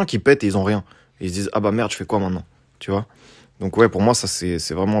qu'il y en a plein qui pètent et ils ont rien. Et ils se disent ah bah merde je fais quoi maintenant, tu vois. Donc ouais pour moi ça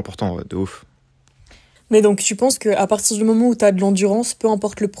c'est vraiment important, ouais, de ouf. Mais donc, tu penses qu'à partir du moment où tu as de l'endurance, peu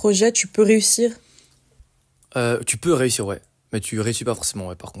importe le projet, tu peux réussir? Tu peux réussir, ouais. Mais tu réussis pas forcément,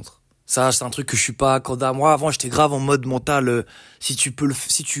 ouais, par contre. Ça, c'est un truc que je suis pas candidat. Moi, avant, j'étais grave en mode mental. Si tu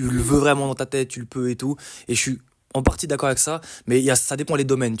le veux vraiment dans ta tête, tu le peux et tout. Et je suis en partie d'accord avec ça. Mais ça dépend les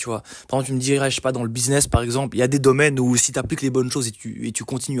domaines, tu vois. Par exemple, tu me dirais, je sais pas, dans le business, par exemple, il y a des domaines où si tu appliques les bonnes choses et tu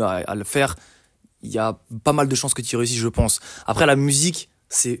continues à le faire, il y a pas mal de chances que tu réussisses, je pense. Après, la musique,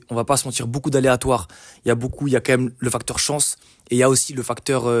 on va pas se mentir, beaucoup d'aléatoires. Il y a quand même le facteur chance, et il y a aussi le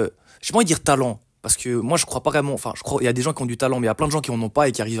facteur, je sais pas envie de dire talent, parce que moi je crois pas vraiment, il y a des gens qui ont du talent, mais il y a plein de gens qui en ont pas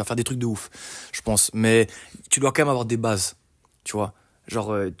et qui arrivent à faire des trucs de ouf, je pense. Mais tu dois quand même avoir des bases, tu vois.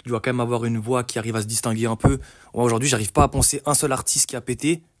 Genre, tu dois quand même avoir une voix qui arrive à se distinguer un peu. Moi, aujourd'hui, j'arrive pas à penser un seul artiste qui a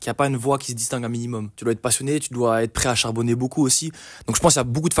pété, qui a pas une voix qui se distingue un minimum. Tu dois être passionné, tu dois être prêt à charbonner beaucoup aussi. Donc, je pense qu'il y a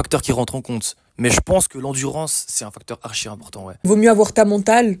beaucoup de facteurs qui rentrent en compte. Mais je pense que l'endurance, c'est un facteur archi important, ouais. Vaut mieux avoir ta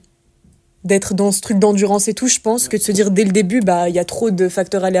mentale, d'être dans ce truc d'endurance et tout, je pense, que de se dire dès le début, bah, il y a trop de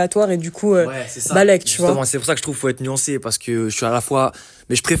facteurs aléatoires et du coup, balèque, tu vois. C'est pour ça que je trouve qu'il faut être nuancé, parce que je suis à la fois,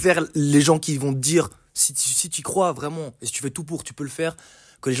 mais je préfère les gens qui vont te dire, si tu y crois vraiment, et si tu fais tout pour, tu peux le faire,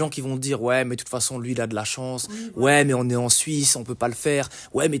 que les gens qui vont te dire, ouais, mais de toute façon, lui, il a de la chance, ouais, mais on est en Suisse, on peut pas le faire,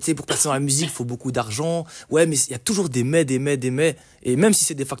 ouais, mais tu sais, pour passer dans la musique, il faut beaucoup d'argent, ouais, mais il y a toujours des mais, et même si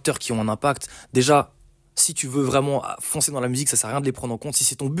c'est des facteurs qui ont un impact, déjà, si tu veux vraiment foncer dans la musique, ça sert à rien de les prendre en compte. Si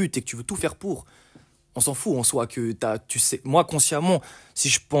c'est ton but et que tu veux tout faire pour, on s'en fout en soi que tu sais. Moi, consciemment, si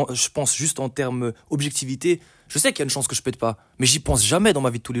je pense juste en termes objectivité, je sais qu'il y a une chance que je pète pas, mais j'y pense jamais dans ma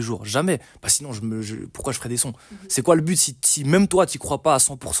vie de tous les jours, jamais. Bah sinon, pourquoi je ferais des sons? C'est quoi le but si même toi t'y crois pas à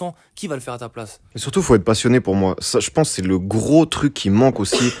 100%, qui va le faire à ta place? Et surtout, faut être passionné pour moi. Ça, je pense, c'est le gros truc qui manque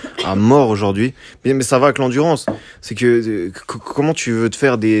aussi à mort aujourd'hui. Mais ça va avec l'endurance. C'est que comment tu veux te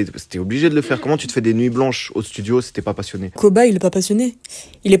faire t'es obligé de le faire. Comment tu te fais des nuits blanches au studio si t'es pas passionné? Koba, il est pas passionné.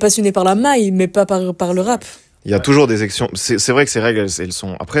 Il est passionné par la maille, mais pas par le rap. Il y a toujours des exceptions. C'est vrai que ces règles, elles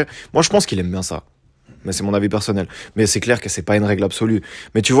sont. Après, moi, je pense qu'il aime bien ça. Mais c'est mon avis personnel. Mais c'est clair que c'est pas une règle absolue.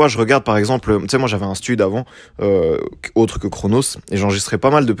 Mais tu vois, je regarde par exemple, tu sais, moi j'avais un stud avant, autre que Kronos, et j'enregistrais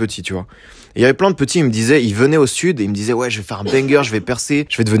pas mal de petits, tu vois. Et il y avait plein de petits, ils venaient au stud et ils me disaient, ouais, je vais faire un banger, je vais percer,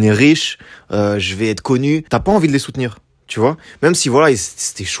 je vais devenir riche, je vais être connu. T'as pas envie de les soutenir, tu vois. Même si voilà,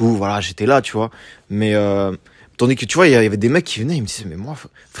 c'était chou, voilà, j'étais là, tu vois. Mais Tandis que tu vois, il y avait des mecs qui venaient, ils me disaient, mais moi,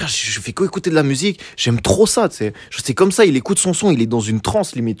 frère, je fais qu'écouter de la musique, j'aime trop ça, tu sais. C'est comme ça, il écoute son son, il est dans une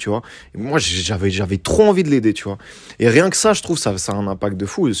transe limite, tu vois. Et moi, j'avais trop envie de l'aider, tu vois. Et rien que ça, je trouve, ça a un impact de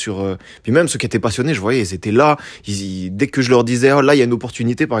fou sur. Puis même ceux qui étaient passionnés, je voyais, ils étaient là. Dès que je leur disais, oh, là, il y a une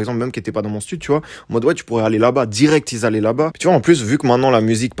opportunité, par exemple, même qui n'était pas dans mon studio, tu vois, en mode, ouais, tu pourrais aller là-bas. Direct, ils allaient là-bas. Puis, tu vois, en plus, vu que maintenant la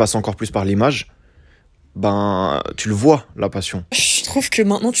musique passe encore plus par l'image, ben, tu le vois, la passion. Je trouve que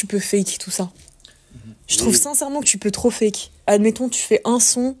maintenant, tu peux fake tout ça. Je trouve sincèrement que tu peux trop fake. Admettons, tu fais un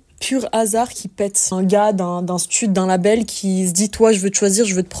son pur hasard qui pète. Un gars d'un stud, d'un label qui se dit, toi, je veux te choisir,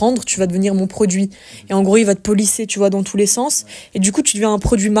 je veux te prendre, tu vas devenir mon produit. Et en gros, il va te polisser, tu vois, dans tous les sens. Et du coup, tu deviens un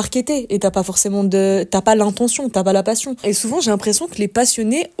produit marketé. Et t'as pas l'intention, t'as pas la passion. Et souvent, j'ai l'impression que les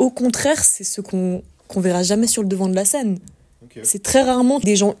passionnés, au contraire, c'est ceux qu'on verra jamais sur le devant de la scène. Okay. C'est très rarement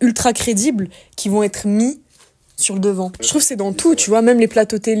des gens ultra crédibles qui vont être mis sur le devant. Je trouve que c'est dans tout, tu vois, même les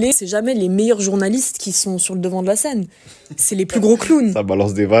plateaux télé, c'est jamais les meilleurs journalistes qui sont sur le devant de la scène. C'est les plus gros clowns. Ça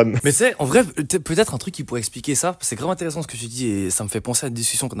balance des vannes. Mais tu sais, en vrai, peut-être un truc qui pourrait expliquer ça, c'est grave intéressant ce que tu dis et ça me fait penser à une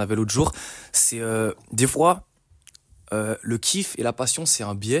discussion qu'on avait l'autre jour. C'est des fois, le kiff et la passion, c'est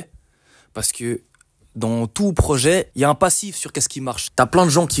un biais parce que dans tout projet, il y a un passif sur qu'est-ce qui marche. T'as plein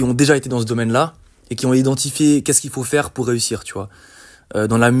de gens qui ont déjà été dans ce domaine-là et qui ont identifié qu'est-ce qu'il faut faire pour réussir, tu vois.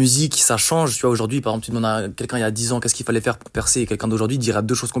 Dans la musique, ça change, tu vois. Aujourd'hui, par exemple, tu demandes à quelqu'un il y a 10 ans qu'est-ce qu'il fallait faire pour percer, et quelqu'un d'aujourd'hui dira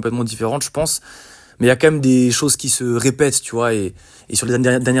deux choses complètement différentes, je pense. Mais il y a quand même des choses qui se répètent, tu vois, et sur les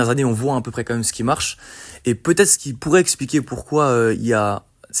dernières années, on voit à peu près quand même ce qui marche. Et peut-être ce qui pourrait expliquer pourquoi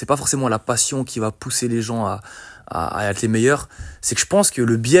c'est pas forcément la passion qui va pousser les gens à être les meilleurs, c'est que je pense que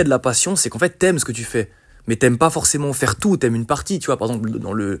le biais de la passion, c'est qu'en fait, t'aimes ce que tu fais. Mais t'aimes pas forcément faire tout, t'aimes une partie, tu vois. Par exemple,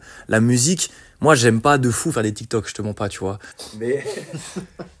 dans la musique, moi, j'aime pas de fou faire des TikTok, je te mens pas, tu vois.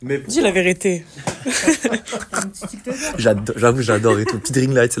 Mais dis la vérité. J'avoue, j'adore et tout. Petite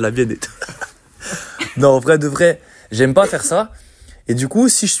ring light, c'est la mienne et tout. Non, en vrai, de vrai, j'aime pas faire ça. Et du coup,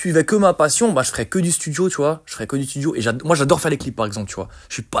 si je suivais que ma passion, bah, je ferais que du studio, tu vois. Je ferais que du studio. Et moi, j'adore faire les clips, par exemple, tu vois.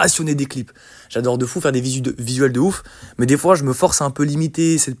 Je suis passionné des clips. J'adore de fou faire des visuels de ouf. Mais des fois, je me force à un peu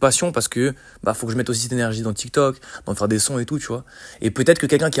limiter cette passion parce que, bah, faut que je mette aussi cette énergie dans TikTok, dans faire des sons et tout, tu vois. Et peut-être que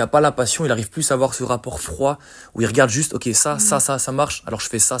quelqu'un qui a pas la passion, il arrive plus à avoir ce rapport froid où il regarde juste, ok, ça marche. Alors je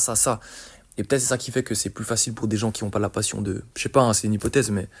fais ça. Et peut-être c'est ça qui fait que c'est plus facile pour des gens qui ont pas la passion de, je sais pas, hein, c'est une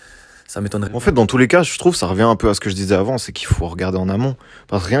hypothèse, mais ça m'étonnerait. En fait, dans tous les cas, je trouve, ça revient un peu à ce que je disais avant, c'est qu'il faut regarder en amont.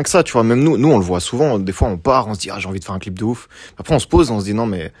 Parce que rien que ça, tu vois, même nous, on le voit souvent. Des fois, on part, on se dit, j'ai envie de faire un clip de ouf. Après, on se pose, on se dit, non,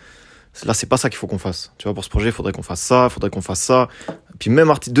 mais là, c'est pas ça qu'il faut qu'on fasse. Tu vois, pour ce projet, il faudrait qu'on fasse ça. Puis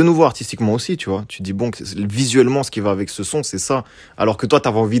même, de nouveau, artistiquement aussi, tu vois. Tu te dis, bon, visuellement, ce qui va avec ce son, c'est ça. Alors que toi,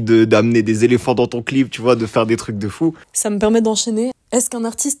 t'avais envie d'amener des éléphants dans ton clip, tu vois, de faire des trucs de fou. Ça me permet d'enchaîner. Est-ce qu'un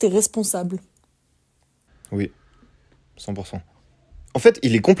artiste est responsable ? Oui, 100%. En fait,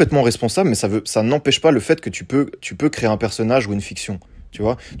 il est complètement responsable, mais ça n'empêche pas le fait que tu peux créer un personnage ou une fiction. Tu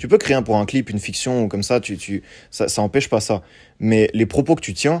vois, tu peux créer pour un clip une fiction ou comme ça, ça empêche pas ça. Mais les propos que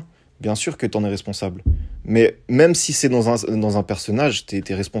tu tiens, bien sûr que t'en es responsable. Mais même si c'est dans un personnage,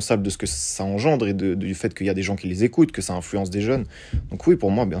 t'es responsable de ce que ça engendre et du fait qu'il y a des gens qui les écoutent, que ça influence des jeunes. Donc oui,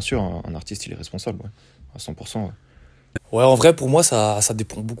 pour moi, bien sûr, un artiste, il est responsable, ouais, à 100%. Ouais. Ouais, en vrai, pour moi, ça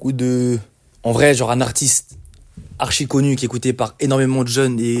dépend beaucoup de... En vrai, genre un artiste archi connu qui est écouté par énormément de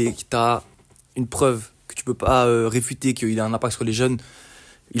jeunes et qui t'a une preuve que tu peux pas réfuter qu'il a un impact sur les jeunes,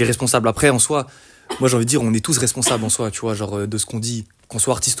 il est responsable. Après, en soi, moi j'ai envie de dire, on est tous responsables en soi, tu vois, genre de ce qu'on dit, qu'on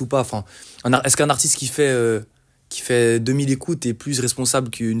soit artiste ou pas. Enfin, est-ce qu'un artiste qui fait 2000 écoutes est plus responsable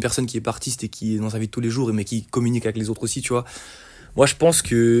qu'une personne qui est pas artiste et qui est dans sa vie de tous les jours mais qui communique avec les autres aussi, tu vois? Moi je pense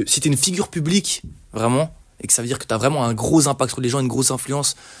que si t'es une figure publique, vraiment, et que ça veut dire que t'as vraiment un gros impact sur les gens, une grosse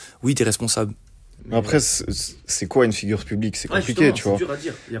influence, oui, t'es responsable. Mais après, c'est quoi une figure publique? C'est compliqué, tu vois. C'est dur à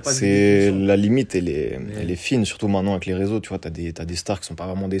dire. Y a pas la limite, elle est fine, surtout maintenant avec les réseaux, tu vois. T'as des stars qui sont pas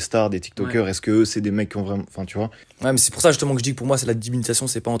vraiment des stars, des TikTokers. Ouais. Est-ce que eux, c'est des mecs qui ont vraiment, enfin, tu vois. Ouais, mais c'est pour ça justement que je dis que pour moi, c'est la délimitation,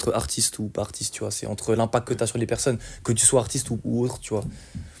 c'est pas entre artiste ou pas artiste, tu vois. C'est entre l'impact que t'as sur les personnes, que tu sois artiste ou autre, tu vois.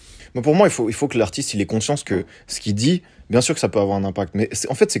 Mais pour moi, il faut que l'artiste, il ait conscience que ce qu'il dit, bien sûr que ça peut avoir un impact. Mais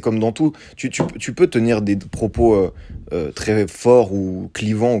en fait, c'est comme dans tout. Tu peux tenir des propos très forts ou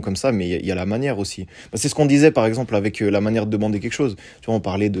clivants ou comme ça, mais il y a la manière aussi. C'est ce qu'on disait, par exemple, avec la manière de demander quelque chose. Tu vois, on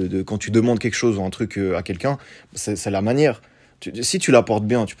parlait de quand tu demandes quelque chose ou un truc à quelqu'un, c'est la manière. Si tu l'apportes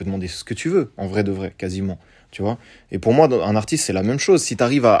bien, tu peux demander ce que tu veux, en vrai de vrai, quasiment. Tu vois. Et pour moi, un artiste, c'est la même chose. Si tu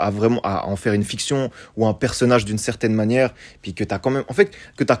arrives à vraiment à en faire une fiction ou un personnage d'une certaine manière, puis que tu as quand même, en fait,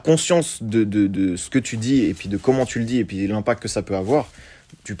 que tu as conscience de ce que tu dis et puis de comment tu le dis et puis l'impact que ça peut avoir,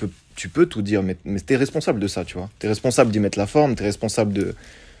 tu peux tout dire, mais tu es responsable de ça, tu vois. Tu es responsable d'y mettre la forme, tu es responsable de...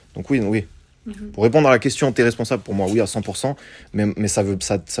 Donc oui. Pour répondre à la question, tu es responsable pour moi, oui, à 100%, mais ça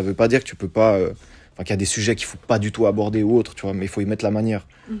veut pas dire que tu peux pas qu'il y a des sujets qu'il faut pas du tout aborder ou autre, tu vois, mais il faut y mettre la manière,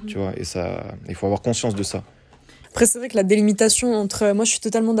 tu vois, et ça, il faut avoir conscience de ça. Après, c'est vrai que la délimitation entre... Moi, je suis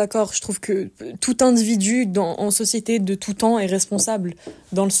totalement d'accord. Je trouve que tout individu en société de tout temps est responsable.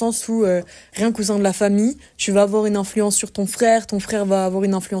 Dans le sens où, rien qu'au sein de la famille, tu vas avoir une influence sur ton frère va avoir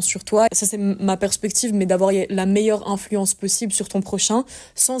une influence sur toi. Ça, c'est ma perspective, mais d'avoir la meilleure influence possible sur ton prochain,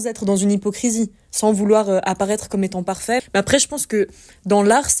 sans être dans une hypocrisie, sans vouloir apparaître comme étant parfait. Mais après, je pense que dans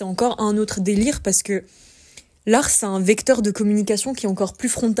l'art, c'est encore un autre délire, parce que l'art, c'est un vecteur de communication qui est encore plus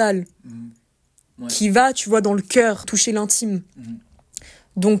frontal. Ouais. Qui va, tu vois, dans le cœur, toucher l'intime.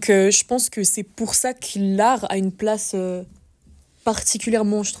 Donc, je pense que c'est pour ça que l'art a une place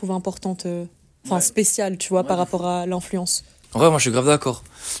particulièrement, je trouve, importante, spéciale, tu vois, par rapport à l'influence. En vrai, moi, je suis grave d'accord.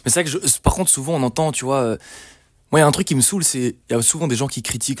 Mais c'est vrai que, par contre, souvent, on entend, tu vois... Moi, il y a un truc qui me saoule, il y a souvent des gens qui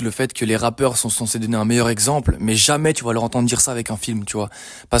critiquent le fait que les rappeurs sont censés donner un meilleur exemple, mais jamais tu vas leur entendre dire ça avec un film, tu vois.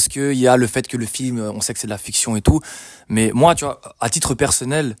 Parce que il y a le fait que le film, on sait que c'est de la fiction et tout. Mais moi, tu vois, à titre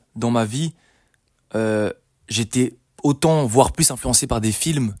personnel, dans ma vie, j'étais autant, voire plus influencé par des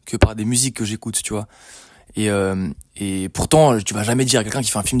films que par des musiques que j'écoute, tu vois. Et pourtant, tu vas jamais dire à quelqu'un qui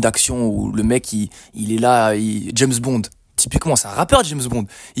fait un film d'action où le mec, il est là, James Bond. Typiquement, c'est un rappeur, James Bond.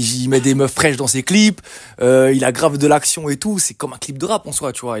 Il met des meufs fraîches dans ses clips, il a grave de l'action et tout. C'est comme un clip de rap en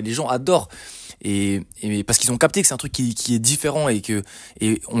soi, tu vois. Et les gens adorent. Et parce qu'ils ont capté que c'est un truc qui est différent et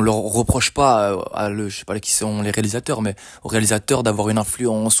on leur reproche pas je sais pas qui sont les réalisateurs, mais aux réalisateurs d'avoir une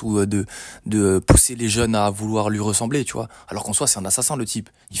influence ou de pousser les jeunes à vouloir lui ressembler, tu vois. Alors qu'en soi, c'est un assassin, le type.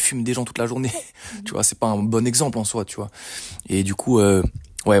 Il fume des gens toute la journée. Tu vois, c'est pas un bon exemple en soi, tu vois. Et du coup,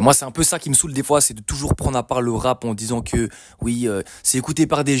 ouais, moi c'est un peu ça qui me saoule des fois, c'est de toujours prendre à part le rap en disant que oui, c'est écouté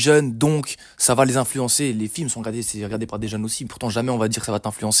par des jeunes, donc ça va les influencer. Les films sont regardés par des jeunes aussi, pourtant jamais on va dire que ça va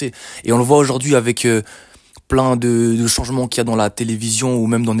t'influencer. Et on le voit aujourd'hui avec plein de changements qu'il y a dans la télévision ou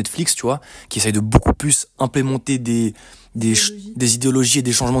même dans Netflix, tu vois, qui essayent de beaucoup plus implémenter des idéologies et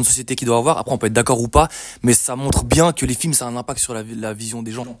des changements de société qu'ils doivent avoir. Après, on peut être d'accord ou pas, mais ça montre bien que les films, ça a un impact sur la vision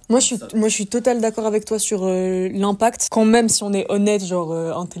des gens. Moi, je suis totalement d'accord avec toi sur l'impact. Quand même, si on est honnête, genre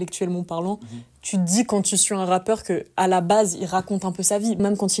intellectuellement parlant, tu te dis quand tu suis un rappeur que à la base, il raconte un peu sa vie.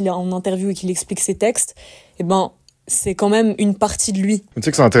 Même quand il est en interview et qu'il explique ses textes, eh ben, c'est quand même une partie de lui. Tu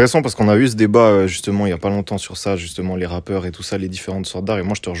sais que c'est intéressant parce qu'on a eu ce débat justement il y a pas longtemps sur ça, justement les rappeurs et tout ça, les différentes sortes d'art. Et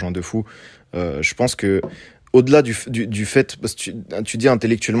moi, je te rejoins de fou. Je pense que au-delà du fait, parce que tu dis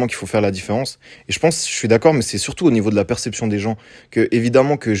intellectuellement qu'il faut faire la différence, et je suis d'accord, mais c'est surtout au niveau de la perception des gens, que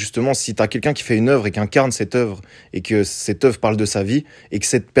évidemment que justement, si t'as quelqu'un qui fait une œuvre et qui incarne cette œuvre, et que cette œuvre parle de sa vie, et que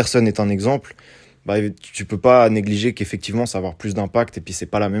cette personne est un exemple, bah, tu peux pas négliger qu'effectivement, ça va avoir plus d'impact, et puis c'est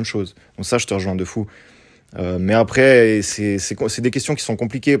pas la même chose. Donc ça, je te rejoins de fou. Mais après, c'est des questions qui sont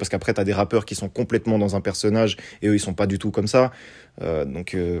compliquées parce qu'après t'as des rappeurs qui sont complètement dans un personnage et eux ils sont pas du tout comme ça.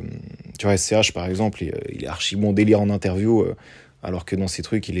 Donc tu vois, SCH par exemple, il est archi bon délire en interview, alors que dans ces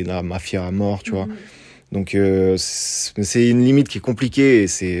trucs il est là mafia à mort, tu vois. Donc c'est une limite qui est compliquée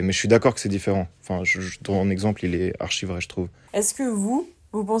mais je suis d'accord que c'est différent. Enfin, ton exemple il est archi vrai, je trouve. Est-ce que vous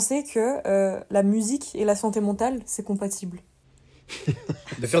pensez que la musique et la santé mentale c'est compatible?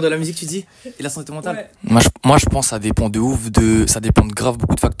 De faire de la musique, tu dis, et la santé mentale. Ouais. Moi, je pense que ça dépend de ouf, ça dépend de grave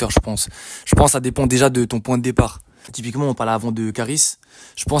beaucoup de facteurs, je pense. Je pense que ça dépend déjà de ton point de départ. Typiquement, on parlait avant de Caris.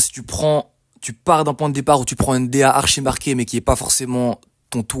 Je pense que si tu pars d'un point de départ où tu prends une DA archi marquée, mais qui est pas forcément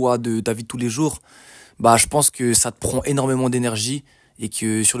ton toit de ta vie de tous les jours, bah, je pense que ça te prend énormément d'énergie et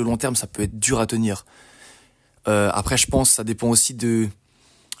que sur le long terme, ça peut être dur à tenir. Après, je pense que ça dépend aussi de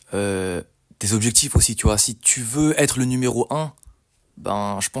tes objectifs aussi, tu vois. Si tu veux être le numéro 1,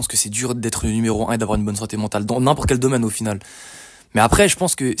 ben, je pense que c'est dur d'être le numéro 1 et d'avoir une bonne santé mentale dans n'importe quel domaine au final. Mais après, je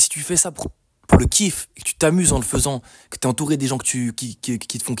pense que si tu fais ça pour le kiff et que tu t'amuses en le faisant, que t'es entouré des gens qui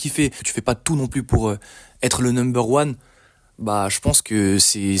te font kiffer, que tu fais pas tout non plus pour être le number one, bah, je pense que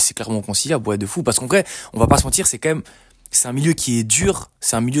c'est clairement conciliable, ouais, de fou. Parce qu'en vrai, on va pas se mentir, c'est un milieu qui est dur,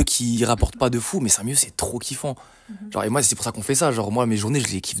 c'est un milieu qui rapporte pas de fou, mais c'est un milieu, c'est trop kiffant. Genre, et moi, c'est pour ça qu'on fait ça. Genre, moi, mes journées, je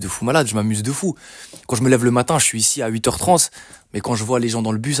les kiffe de fou malade, je m'amuse de fou. Quand je me lève le matin, je suis ici à 8h30, mais quand je vois les gens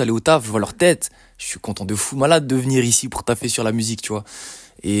dans le bus aller au taf, je vois leur tête, je suis content de fou malade de venir ici pour taffer sur la musique, tu vois.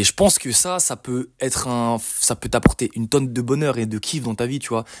 Et je pense que ça peut t'apporter une tonne de bonheur et de kiff dans ta vie, tu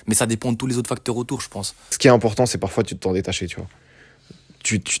vois. Mais ça dépend de tous les autres facteurs autour, je pense. Ce qui est important, c'est parfois tu t'en détacher, tu vois.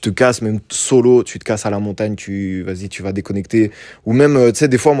 Tu te casses même solo, tu te casses à la montagne, tu vas déconnecter. Ou même, tu sais,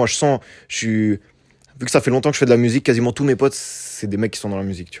 des fois, moi, vu que ça fait longtemps que je fais de la musique, quasiment tous mes potes, c'est des mecs qui sont dans la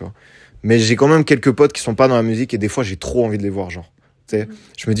musique, tu vois. Mais j'ai quand même quelques potes qui sont pas dans la musique et des fois, j'ai trop envie de les voir, genre. sais.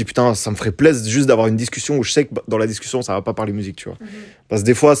 Je me dis, putain, ça me ferait plaisir juste d'avoir une discussion où je sais que dans la discussion, ça va pas parler musique, tu vois. Parce que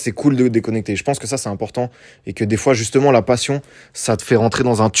des fois, c'est cool de déconnecter. Je pense que ça, c'est important. Et que des fois, justement, la passion, ça te fait rentrer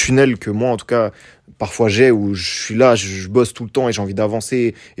dans un tunnel que moi, en tout cas, parfois j'ai, où je suis là, je bosse tout le temps et j'ai envie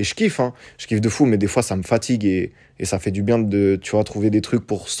d'avancer. Et je kiffe, hein. Je kiffe de fou, mais des fois, ça me fatigue et ça fait du bien de, tu vois, trouver des trucs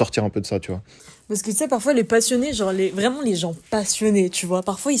pour sortir un peu de ça, tu vois. Parce que tu sais, parfois les passionnés, genre vraiment les gens passionnés, tu vois,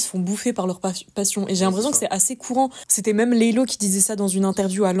 parfois ils se font bouffer par leur passion. Et j'ai l'impression que c'est assez courant. C'était même Leilo qui disait ça dans une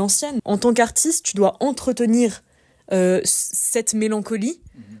interview à l'ancienne. En tant qu'artiste, tu dois entretenir cette mélancolie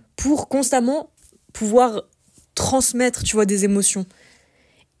pour constamment pouvoir transmettre, tu vois, des émotions.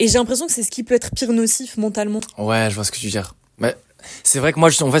 Et j'ai l'impression que c'est ce qui peut être pire nocif mentalement. Ouais, je vois ce que tu veux dire. Mais c'est vrai que moi,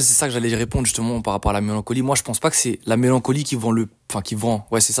 en fait, c'est ça que j'allais répondre justement par rapport à la mélancolie. Moi, je pense pas que c'est la mélancolie qui vend qui vend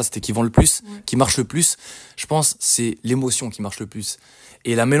le plus, qui marche le plus. Je pense que c'est l'émotion qui marche le plus.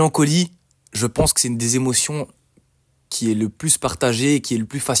 Et la mélancolie, je pense que c'est une des émotions qui est le plus partagée et qui est le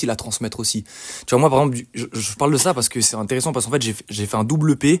plus facile à transmettre aussi. Tu vois, moi, par exemple, je parle de ça parce que c'est intéressant parce qu'en fait, j'ai fait un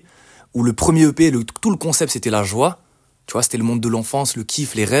double EP où le premier EP, tout le concept, c'était la joie. Tu vois, c'était le monde de l'enfance, le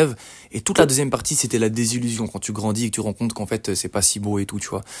kiff, les rêves. Et toute la deuxième partie, c'était la désillusion. Quand tu grandis et que tu rends compte qu'en fait, c'est pas si beau et tout, tu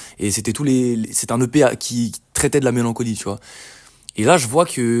vois. Et c'était c'est un EP qui traitait de la mélancolie, tu vois. Et là, je vois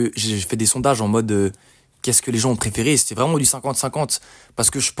que j'ai fait des sondages en mode, qu'est-ce que les gens ont préféré? Et c'était vraiment du 50-50. Parce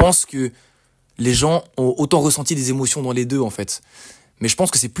que je pense que les gens ont autant ressenti des émotions dans les deux, en fait. Mais je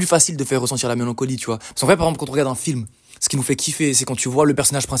pense que c'est plus facile de faire ressentir la mélancolie, tu vois. Parce qu'en fait, par exemple, quand on regarde un film, ce qui nous fait kiffer, c'est quand tu vois le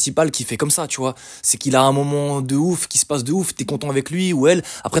personnage principal qui fait comme ça, tu vois. C'est qu'il a un moment de ouf, qui se passe de ouf, t'es content avec lui ou elle.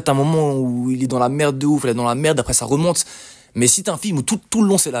 Après, t'as un moment où il est dans la merde de ouf, elle est dans la merde, après ça remonte. Mais si t'as un film où tout le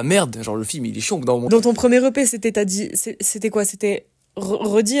long c'est la merde, genre le film il est chiant. Dans ton premier EP, c'était quoi? C'était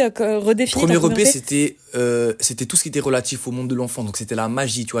redéfinir. Premier EP, c'était tout ce qui était relatif au monde de l'enfant. Donc c'était la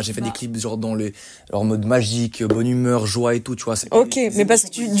magie, tu vois. J'ai fait des clips genre en mode magique, bonne humeur, joie et tout, tu vois. Ok, mais parce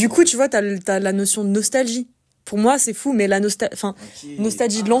que du coup, tu vois, t'as la notion de nostalgie. Pour moi, c'est fou, mais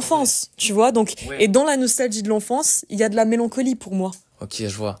nostalgie de l'enfance, tu vois. Donc, et dans la nostalgie de l'enfance, il y a de la mélancolie pour moi. Ok,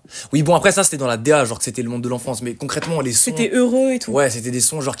 je vois. Oui, bon, après ça, c'était dans la DA, genre que c'était le monde de l'enfance. Mais concrètement, les sons. C'était heureux et tout. Ouais, c'était des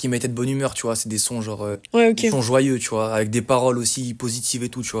sons genre qui mettaient de bonne humeur, tu vois. C'est des sons genre. Des sons joyeux, tu vois. Avec des paroles aussi positives et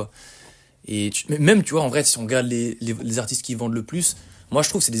tout, tu vois. Et même, tu vois, en vrai, si on regarde les artistes qui vendent le plus, moi, je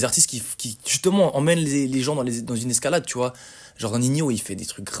trouve que c'est des artistes qui justement, emmènent les gens dans une escalade, tu vois. Genre, Nino, il fait des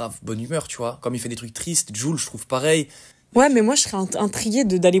trucs graves, bonne humeur, tu vois. Comme il fait des trucs tristes. Jules, je trouve pareil. Ouais, mais moi, je serais intriguée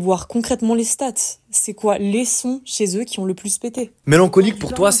d'aller voir concrètement les stats. C'est quoi les sons chez eux qui ont le plus pété? Mélancolique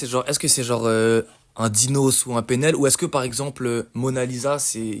pour toi, c'est genre, est-ce que c'est genre un Dinos ou un Penel, ou est-ce que par exemple Mona Lisa,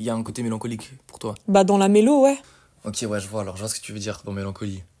 il y a un côté mélancolique pour toi? Bah, dans la mélo, ouais. Ok, ouais, je vois ce que tu veux dire dans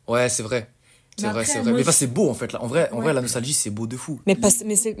mélancolie. Ouais, c'est vrai. C'est vrai. Moi, mais c'est beau en fait. Là. En vrai, la nostalgie, c'est beau de fou.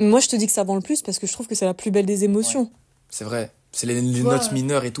 Moi, je te dis que ça vend le plus parce que je trouve que c'est la plus belle des émotions. Ouais. C'est vrai. C'est les notes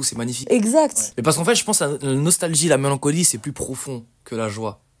mineures et tout, c'est magnifique. Exact. Ouais. Mais parce qu'en fait, je pense que la nostalgie, la mélancolie, c'est plus profond que la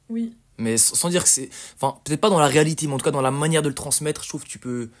joie. Oui. Mais sans dire que c'est... Enfin, peut-être pas dans la réalité, mais en tout cas dans la manière de le transmettre, je trouve que tu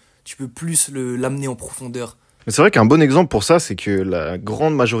peux plus l'amener en profondeur. Mais c'est vrai qu'un bon exemple pour ça, c'est que la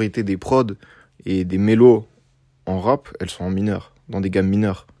grande majorité des prods et des mélos en rap, elles sont en mineur, dans des gammes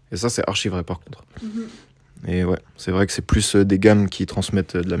mineures. Et ça, c'est archi vrai par contre. Et ouais, c'est vrai que c'est plus des gammes qui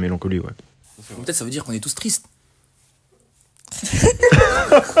transmettent de la mélancolie, ouais. Peut-être ça veut dire qu'on est tous tristes.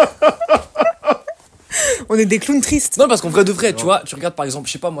 On est des clowns tristes. Non, parce qu'en vrai de vrai, tu vois, tu regardes par exemple,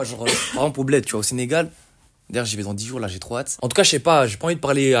 je sais pas moi, genre, par exemple au Bled, tu vois, au Sénégal. D'ailleurs, j'y vais dans 10 jours, là, j'ai trop hâte. En tout cas, je sais pas, j'ai pas envie de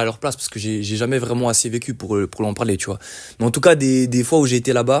parler à leur place parce que j'ai jamais vraiment assez vécu pour en parler, tu vois. Mais en tout cas, des fois où j'ai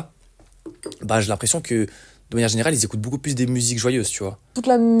été là-bas, bah, j'ai l'impression que, de manière générale, ils écoutent beaucoup plus des musiques joyeuses, tu vois. Toute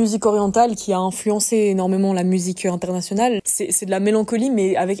la musique orientale qui a influencé énormément la musique internationale, c'est de la mélancolie,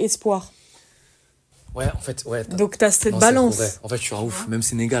 mais avec espoir. Ouais, en fait, ouais. Donc t'as cette balance. En fait, je suis un ouf. Même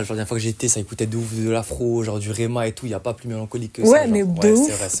Sénégal, genre, la dernière fois que j'étais, ça écoutait de ouf de l'afro, genre du Rema et tout. Il y a pas plus mélancolique que ça. Ouais, mais de ouf.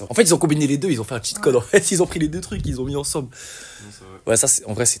 C'est vrai. En fait, ils ont combiné les deux. Ils ont fait un cheat code. En fait, ils ont pris les deux trucs, ils ont mis ensemble. Ouais, ça,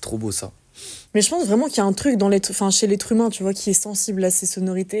 en vrai, c'est trop beau, ça. Mais je pense vraiment qu'il y a un truc chez l'être humain, tu vois, qui est sensible à ces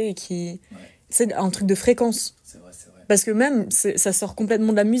sonorités et qui. Ouais. C'est un truc de fréquence. C'est vrai. Parce que même, ça sort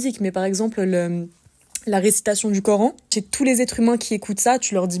complètement de la musique. Mais par exemple, la récitation du Coran, chez tous les êtres humains qui écoutent ça,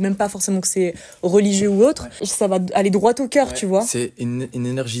 tu leur dis même pas forcément que c'est religieux ou autre, ça va aller droit au cœur, tu vois. C'est une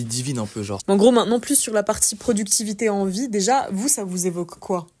énergie divine un peu, genre. En gros, maintenant, plus sur la partie productivité en vie, déjà, vous, ça vous évoque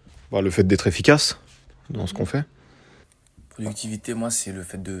quoi? Bah, le fait d'être efficace dans ce qu'on fait. Productivité, moi, c'est le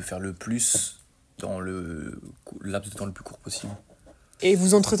fait de faire le plus dans le laps de temps le plus court possible. Et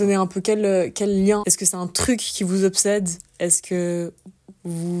vous entretenez un peu quel lien? Est-ce que c'est un truc qui vous obsède? Est-ce que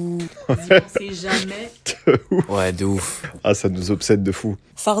vous y pensez jamais? Ouais, de ouf. Ah, ça nous obsède de fou.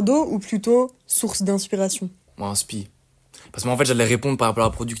 Fardeau ou plutôt source d'inspiration? Moi, inspi. Parce que moi, en fait, j'allais répondre par rapport à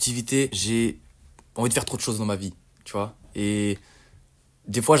la productivité. J'ai envie de faire trop de choses dans ma vie, tu vois. Et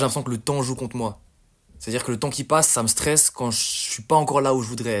des fois, j'ai l'impression que le temps joue contre moi. C'est-à-dire que le temps qui passe, ça me stresse quand je suis pas encore là où je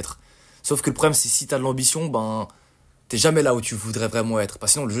voudrais être. Sauf que le problème, c'est si t'as de l'ambition, ben, t'es jamais là où tu voudrais vraiment être.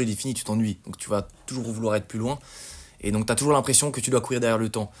 Parce que sinon, le jeu, il est fini, tu t'ennuies. Donc, tu vas toujours vouloir être plus loin. Et donc, t'as toujours l'impression que tu dois courir derrière le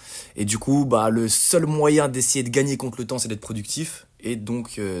temps. Et du coup, bah, le seul moyen d'essayer de gagner contre le temps, c'est d'être productif. Et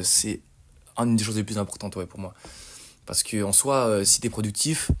donc, c'est une des choses les plus importantes, ouais, pour moi. Parce que en soi, si t'es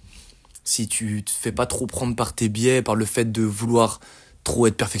productif, si tu te fais pas trop prendre par tes biais, par le fait de vouloir trop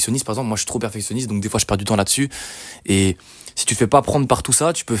être perfectionniste, par exemple, moi je suis trop perfectionniste, donc des fois je perds du temps là-dessus. Et si tu te fais pas prendre par tout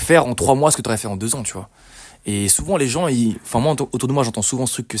ça, tu peux faire en 3 mois ce que tu aurais fait en 2 ans, tu vois. Et souvent les gens, enfin moi autour de moi j'entends souvent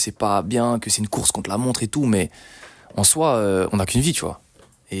ce truc que c'est pas bien, que c'est une course contre la montre et tout, mais en soi on n'a qu'une vie, tu vois.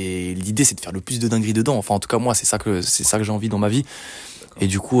 Et l'idée c'est de faire le plus de dingueries dedans. Enfin en tout cas moi c'est ça que j'ai envie dans ma vie. Et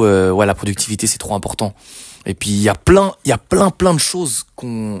du coup ouais, la productivité c'est trop important. Et puis il y a plein de choses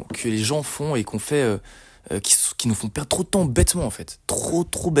que les gens font et qu'on fait qui nous font perdre trop de temps bêtement, en fait,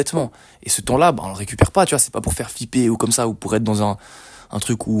 trop bêtement. Et ce temps-là, bah on le récupère pas, tu vois. C'est pas pour faire flipper ou comme ça, ou pour être dans un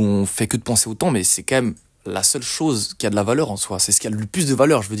truc où on fait que de penser au temps, mais c'est quand même la seule chose qui a de la valeur en soi. C'est ce qui a le plus de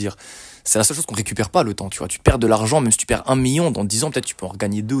valeur, je veux dire. C'est la seule chose qu'on récupère pas, le temps, tu vois. Tu perds de l'argent, même si tu perds 1 million, dans 10 ans, peut-être tu peux en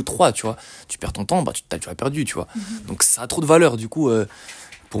regagner 2 ou 3, tu vois. Tu perds ton temps, bah tu as perdu, tu vois. Donc ça a trop de valeur, du coup.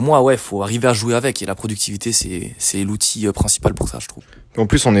 Pour moi, ouais, faut arriver à jouer avec. Et la productivité, c'est l'outil principal pour ça, je trouve. En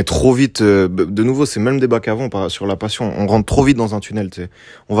plus, on est trop vite, de nouveau, c'est même débat qu'avant sur la passion. On rentre trop vite dans un tunnel, tu sais.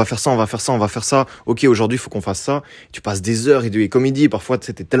 On va faire ça, on va faire ça, on va faire ça. Ok, aujourd'hui, il faut qu'on fasse ça. Tu passes des heures et comme il dit, parfois, tu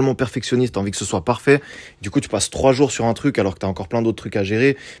sais, t'es tellement perfectionniste, t'as envie que ce soit parfait. Du coup, tu passes 3 jours sur un truc alors que t'as encore plein d'autres trucs à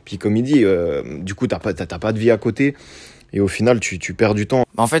gérer. Puis, comme il dit, du coup, t'as pas de vie à côté. Et au final, tu perds du temps.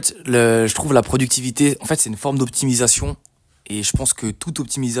 En fait, je trouve la productivité, en fait, c'est une forme d'optimisation. Et je pense que toute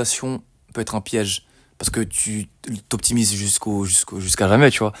optimisation peut être un piège. Parce que tu t'optimises jusqu'à jamais,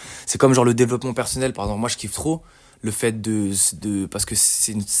 tu vois. C'est comme genre le développement personnel, par exemple. Moi, je kiffe trop le fait parce que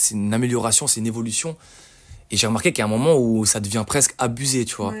c'est une amélioration, c'est une évolution. Et j'ai remarqué qu'il y a un moment où ça devient presque abusé,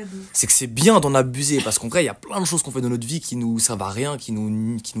 tu vois. Ouais, c'est que c'est bien d'en abuser. Parce qu'en vrai, il y a plein de choses qu'on fait dans notre vie qui nous servent à rien, qui nous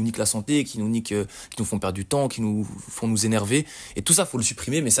niquent la santé, qui nous font perdre du temps, qui nous font nous énerver. Et tout ça, faut le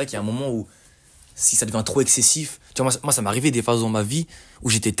supprimer. Mais c'est vrai qu'il y a un moment où, si ça devient trop excessif, tu vois, moi ça m'est arrivé des phases dans ma vie où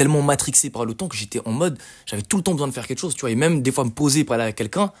j'étais tellement matrixé par le temps que j'étais en mode, j'avais tout le temps besoin de faire quelque chose, tu vois, et même des fois me poser parler avec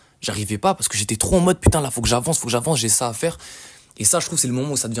quelqu'un, j'arrivais pas parce que j'étais trop en mode putain là faut que j'avance, j'ai ça à faire. Et ça je trouve c'est le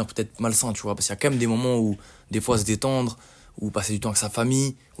moment où ça devient peut-être malsain, tu vois, parce qu'il y a quand même des moments où des fois se détendre, ou passer du temps avec sa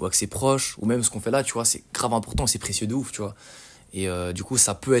famille, ou avec ses proches, ou même ce qu'on fait là, tu vois, c'est grave important, c'est précieux de ouf, tu vois. Et du coup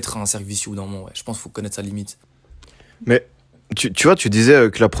ça peut être un cercle vicieux d'un moment, ouais. Je pense qu'il faut connaître sa limite. Mais tu vois, tu disais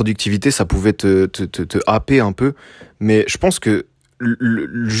que la productivité, ça pouvait te happer un peu. Mais je pense que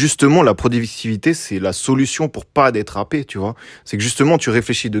justement, la productivité, c'est la solution pour pas d'être happé, tu vois. C'est que justement, tu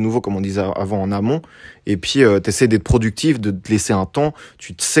réfléchis de nouveau, comme on disait avant, en amont. Et puis, t'essaies d'être productif, de te laisser un temps.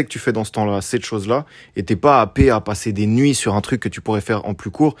 Tu sais que tu fais dans ce temps-là cette chose-là. Et t'es pas happé à passer des nuits sur un truc que tu pourrais faire en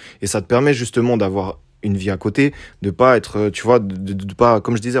plus court. Et ça te permet justement d'avoir une vie à côté, de pas être, tu vois, de pas,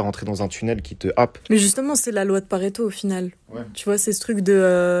 comme je disais, rentrer dans un tunnel qui te happe. Mais justement, c'est la loi de Pareto au final. Ouais. Tu vois, c'est ce truc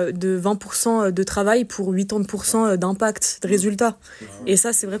de 20% de travail pour 80% d'impact, de résultat. Ouais. Et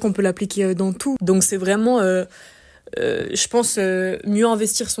ça, c'est vrai qu'on peut l'appliquer dans tout. Donc c'est vraiment, je pense, mieux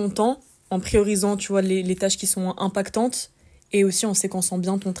investir son temps en priorisant, tu vois, les tâches qui sont impactantes et aussi en séquençant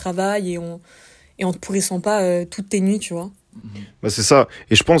bien ton travail et en te pourrissant pas toutes tes nuits, tu vois. Bah c'est ça.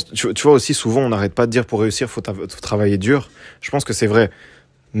 Et je pense, tu vois aussi, souvent, on n'arrête pas de dire pour réussir, faut travailler dur. Je pense que c'est vrai.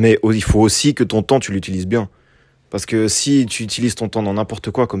 Mais il faut aussi que ton temps, tu l'utilises bien. Parce que si tu utilises ton temps dans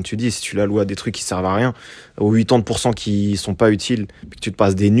n'importe quoi, comme tu dis, si tu l'alloues à des trucs qui servent à rien, aux 80% qui sont pas utiles, puis que tu te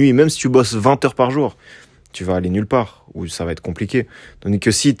passes des nuits, même si tu bosses 20 heures par jour, tu vas aller nulle part, ou ça va être compliqué. Tandis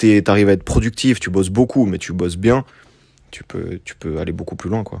que si t'arrives à être productif, tu bosses beaucoup, mais tu bosses bien, tu peux aller beaucoup plus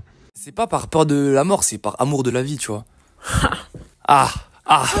loin, quoi. C'est pas par peur de la mort, c'est par amour de la vie, tu vois.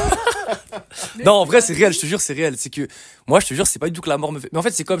 Non, en vrai, c'est réel, je te jure, c'est réel. C'est que, moi, je te jure, c'est pas du tout que la mort me fait. Mais en fait,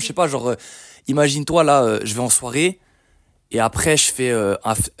 c'est comme, je sais pas, genre, imagine-toi, là, je vais en soirée, et après, je fais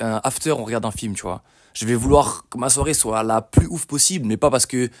un after, on regarde un film, tu vois. Je vais vouloir que ma soirée soit la plus ouf possible, mais pas parce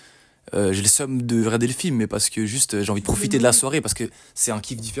que j'ai le seum de regarder le film, mais parce que juste, j'ai envie de profiter de la soirée, parce que c'est un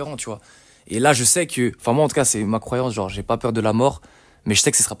kiff différent, tu vois. Et là, je sais que, enfin, moi, en tout cas, c'est ma croyance, genre, j'ai pas peur de la mort. Mais je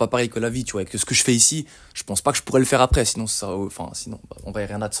sais que ce sera pas pareil que la vie, tu vois, et que ce que je fais ici, je pense pas que je pourrais le faire après, sinon en vrai,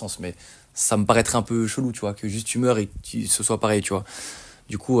 rien n'a de sens, mais ça me paraîtrait un peu chelou, tu vois, que juste tu meurs et que ce soit pareil, tu vois.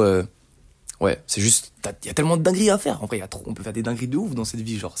 Du coup, ouais, c'est juste, il y a tellement de dingueries à faire, en vrai, on peut faire des dingueries de ouf dans cette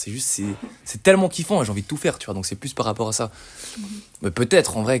vie, genre, c'est tellement kiffant, et j'ai envie de tout faire, tu vois, donc c'est plus par rapport à ça. Mais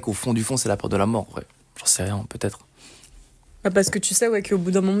peut-être, en vrai, qu'au fond du fond, c'est la peur de la mort, ouais, j'en sais rien, peut-être. Bah parce que tu sais qu'au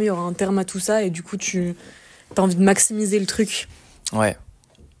bout d'un moment, il y aura un terme à tout ça et du coup, tu as envie de maximiser le truc. Ouais,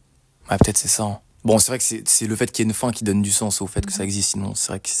 peut-être c'est ça. Hein. Bon, c'est vrai que c'est le fait qu'il y ait une fin qui donne du sens au fait que ça existe, sinon c'est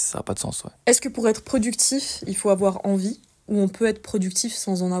vrai que ça n'a pas de sens. Ouais. Est-ce que pour être productif, il faut avoir envie ou on peut être productif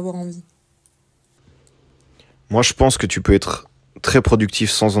sans en avoir envie? Moi, je pense que tu peux être très productif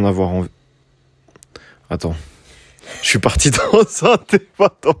sans en avoir envie. Attends. Je suis parti dans un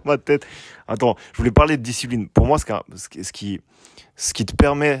débat dans ma tête. Attends, je voulais parler de discipline. Pour moi, ce qui te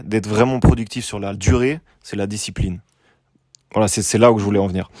permet d'être vraiment productif sur la durée, c'est la discipline. Voilà, c'est là où je voulais en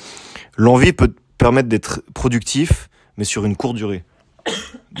venir. L'envie peut te permettre d'être productif, mais sur une courte durée.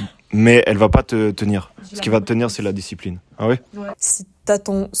 Mais elle va pas te tenir. Ce qui va te tenir, c'est la discipline. Ah oui ? Ouais. Si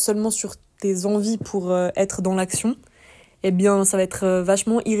t'attends seulement sur tes envies pour être dans l'action, eh bien, ça va être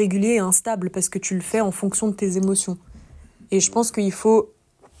vachement irrégulier et instable parce que tu le fais en fonction de tes émotions. Et je pense qu'il faut...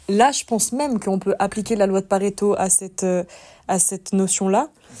 Là, je pense même qu'on peut appliquer la loi de Pareto à cette notion-là.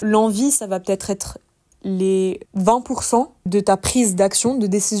 L'envie, ça va peut-être être les 20% de ta prise d'action, de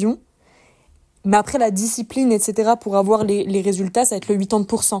décision. Mais après, la discipline, etc., pour avoir les résultats, ça va être le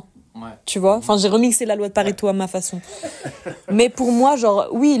 80%. Ouais. Tu vois ? Enfin, j'ai remixé la loi de Pareto à ma façon. Mais pour moi,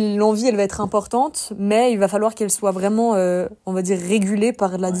 oui, l'envie, elle va être importante, mais il va falloir qu'elle soit vraiment, on va dire, régulée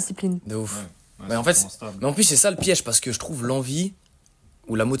par la discipline. De ouf. Ouais, mais en plus, c'est ça le piège, parce que je trouve l'envie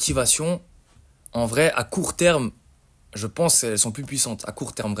ou la motivation, en vrai, à court terme, je pense qu'elles sont plus puissantes, à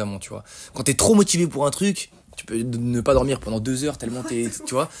court terme, vraiment, tu vois. Quand t'es trop motivé pour un truc, tu peux ne pas dormir pendant 2 heures tellement tu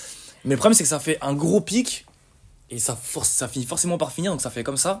vois. Mais le problème, c'est que ça fait un gros pic et ça finit forcément par finir. Donc ça fait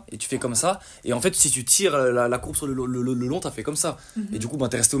comme ça et tu fais comme ça. Et en fait, si tu tires la courbe sur le long, t'as fait comme ça. Et du coup,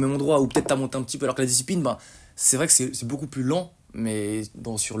 t'es resté au même endroit ou peut-être t'as monté un petit peu. Alors que la discipline, c'est vrai que c'est beaucoup plus lent. Mais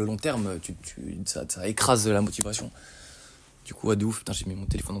sur le long terme, ça écrase la motivation. Du coup, de ouf. Putain, j'ai mis mon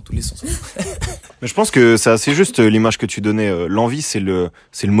téléphone dans tous les sens. Mais je pense que c'est assez juste l'image que tu donnais. L'envie, c'est le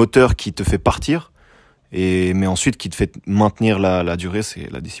moteur qui te fait partir. Mais ensuite, qui te fait maintenir la durée, c'est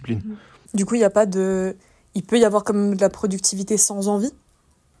la discipline. Du coup, il peut y avoir comme de la productivité sans envie ?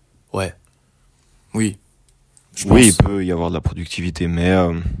 Ouais. Oui. Oui, il peut y avoir de la productivité, mais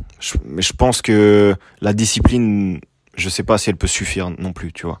je pense que la discipline, je sais pas si elle peut suffire non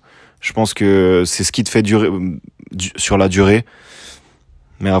plus, tu vois. Je pense que c'est ce qui te fait durer sur la durée.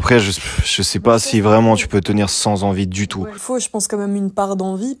 Mais après, je sais pas si vraiment tu peux tenir sans envie du tout. Il faut, je pense, quand même une part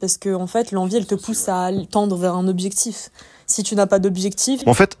d'envie, parce que en fait, l'envie, elle te pousse à tendre vers un objectif. Si tu n'as pas d'objectif...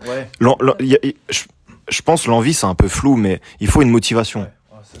 En fait, je pense que l'envie, c'est un peu flou, mais il faut une motivation.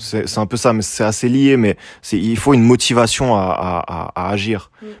 C'est un peu ça, mais c'est assez lié, mais il faut une motivation à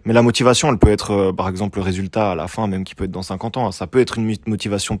agir. Mais la motivation, elle peut être, par exemple, le résultat à la fin, même qui peut être dans 50 ans. Ça peut être une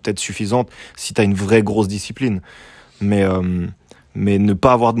motivation peut-être suffisante si tu as une vraie grosse discipline. Mais ne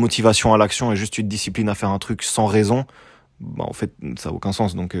pas avoir de motivation à l'action et juste une discipline à faire un truc sans raison, en fait, ça n'a aucun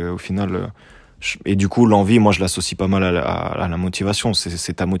sens. Donc, au final... Et du coup, l'envie, moi, je l'associe pas mal à la motivation.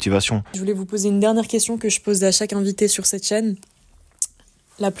 C'est ta motivation. Je voulais vous poser une dernière question que je pose à chaque invité sur cette chaîne.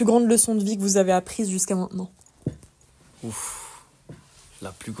 La plus grande leçon de vie que vous avez apprise jusqu'à maintenant ? Ouf.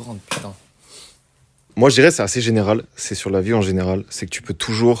 La plus grande, putain. Moi, je dirais c'est assez général. C'est sur la vie en général. C'est que tu peux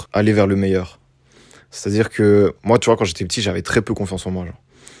toujours aller vers le meilleur. C'est-à-dire que moi, tu vois, quand j'étais petit, j'avais très peu confiance en moi.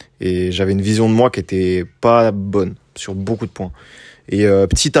 Et j'avais une vision de moi qui était pas bonne sur beaucoup de points. Et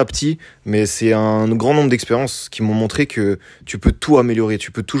petit à petit, mais c'est un grand nombre d'expériences qui m'ont montré que tu peux tout améliorer,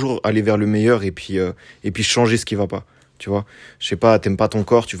 tu peux toujours aller vers le meilleur et puis changer ce qui va pas, tu vois. Je sais pas, t'aimes pas ton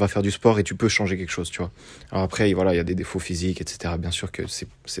corps, tu vas faire du sport et tu peux changer quelque chose, tu vois. Alors après, voilà, il y a des défauts physiques, etc. Bien sûr que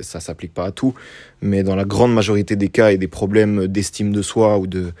ça s'applique pas à tout, mais dans la grande majorité des cas et des problèmes d'estime de soi ou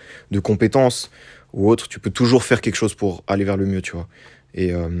de compétences ou autres, tu peux toujours faire quelque chose pour aller vers le mieux, tu vois.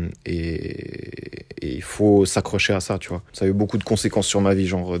 Et il faut s'accrocher à ça, tu vois. Ça a eu beaucoup de conséquences sur ma vie,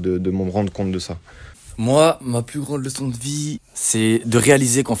 genre de me rendre compte de ça. Moi, ma plus grande leçon de vie, c'est de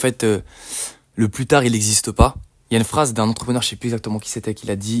réaliser qu'en fait, le plus tard, il n'existe pas. Il y a une phrase d'un entrepreneur, je sais plus exactement qui c'était, qui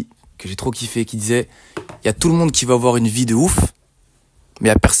l'a dit, que j'ai trop kiffé, qui disait « Il y a tout le monde qui va avoir une vie de ouf, mais il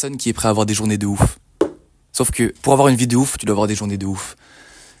y a personne qui est prêt à avoir des journées de ouf. » Sauf que pour avoir une vie de ouf, tu dois avoir des journées de ouf.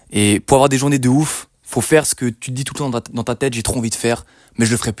 Et pour avoir des journées de ouf, faut faire ce que tu te dis tout le temps dans ta tête, j'ai trop envie de faire, mais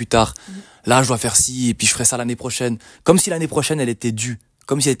je le ferai plus tard. Là, je dois faire ci, et puis je ferai ça l'année prochaine. Comme si l'année prochaine, elle était due.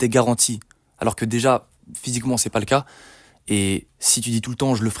 Comme si elle était garantie. Alors que déjà, physiquement, c'est pas le cas. Et si tu dis tout le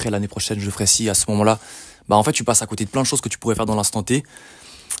temps, je le ferai l'année prochaine, je le ferai ci, à ce moment-là, en fait, tu passes à côté de plein de choses que tu pourrais faire dans l'instant T.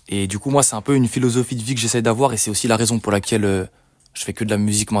 Et du coup, moi, c'est un peu une philosophie de vie que j'essaie d'avoir, et c'est aussi la raison pour laquelle je fais que de la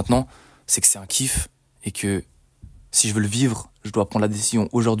musique maintenant. C'est que c'est un kiff, et que si je veux le vivre, je dois prendre la décision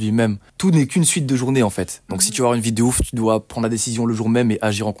aujourd'hui même. Tout n'est qu'une suite de journées, en fait. Donc si tu veux avoir une vie de ouf, tu dois prendre la décision le jour même et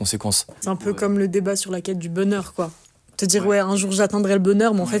agir en conséquence. C'est un peu comme le débat sur la quête du bonheur, quoi. Te dire, ouais, un jour j'atteindrai le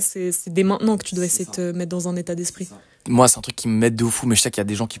bonheur, mais en fait, c'est dès maintenant que tu dois essayer de te mettre dans un état d'esprit. Moi, c'est un truc qui me met de fou, mais je sais qu'il y a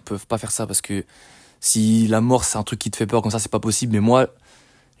des gens qui peuvent pas faire ça parce que si la mort, c'est un truc qui te fait peur comme ça, c'est pas possible. Mais moi,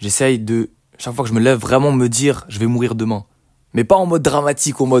 j'essaye de, chaque fois que je me lève, vraiment me dire, je vais mourir demain. Mais pas en mode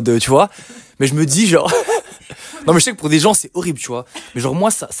dramatique, en mode, tu vois. Mais je me dis, genre, non, mais je sais que pour des gens, c'est horrible, tu vois. Mais genre,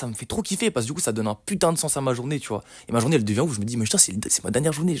 moi, ça me fait trop kiffer parce que du coup, ça donne un putain de sens à ma journée, tu vois. Et ma journée, elle devient où je me dis, mais putain, c'est ma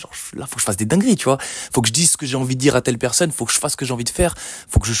dernière journée. Genre, là, faut que je fasse des dingueries, tu vois. Faut que je dise ce que j'ai envie de dire à telle personne. Faut que je fasse ce que j'ai envie de faire.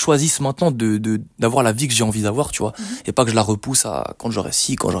 Faut que je choisisse maintenant d'avoir la vie que j'ai envie d'avoir, tu vois. Et pas que je la repousse à quand j'aurai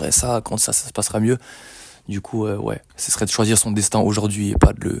ci, quand j'aurai ça, quand ça se passera mieux. Du coup, ouais, ce serait de choisir son destin aujourd'hui et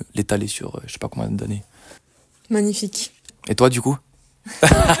pas de l'étaler sur je sais pas combien d'années. Magnifique. Et toi, du coup?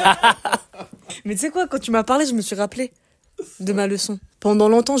 Mais tu sais quoi, quand tu m'as parlé, je me suis rappelé de ma leçon. Pendant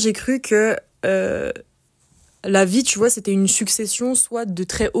longtemps, j'ai cru que la vie, tu vois, c'était une succession soit de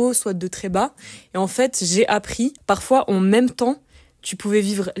très haut, soit de très bas. Et en fait, j'ai appris, parfois, en même temps, tu pouvais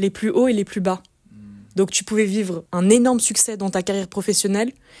vivre les plus hauts et les plus bas. Donc, tu pouvais vivre un énorme succès dans ta carrière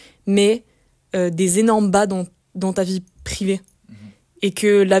professionnelle, mais des énormes bas dans ta vie privée. Et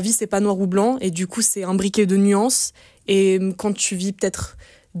que la vie, c'est pas noir ou blanc, et du coup, c'est imbriqué de nuances. Et quand tu vis peut-être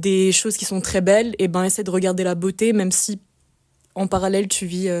des choses qui sont très belles, et ben essaie de regarder la beauté, même si en parallèle tu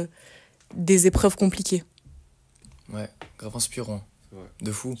vis des épreuves compliquées. Ouais, grave inspirant.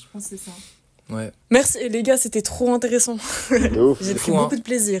 De fou. Je pense que c'est ça. Ouais. Merci les gars, c'était trop intéressant. De ouf. J'ai De pris fou, beaucoup de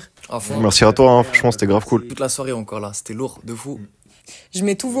plaisir. À fond. Merci à toi, hein. Franchement, c'était grave cool. Toute la soirée encore là, c'était lourd, de fou. Je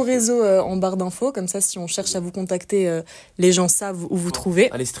mets tous vos réseaux en barre d'infos, comme ça si on cherche à vous contacter, les gens savent où vous trouver.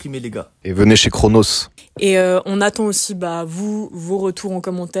 Allez streamer les gars. Et venez chez Kronos. Et on attend aussi vos retours en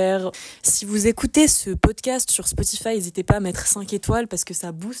commentaire. Si vous écoutez ce podcast sur Spotify, n'hésitez pas à mettre 5 étoiles parce que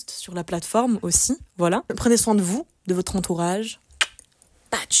ça booste sur la plateforme aussi. Voilà. Prenez soin de vous, de votre entourage.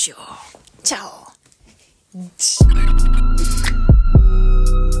 Ciao.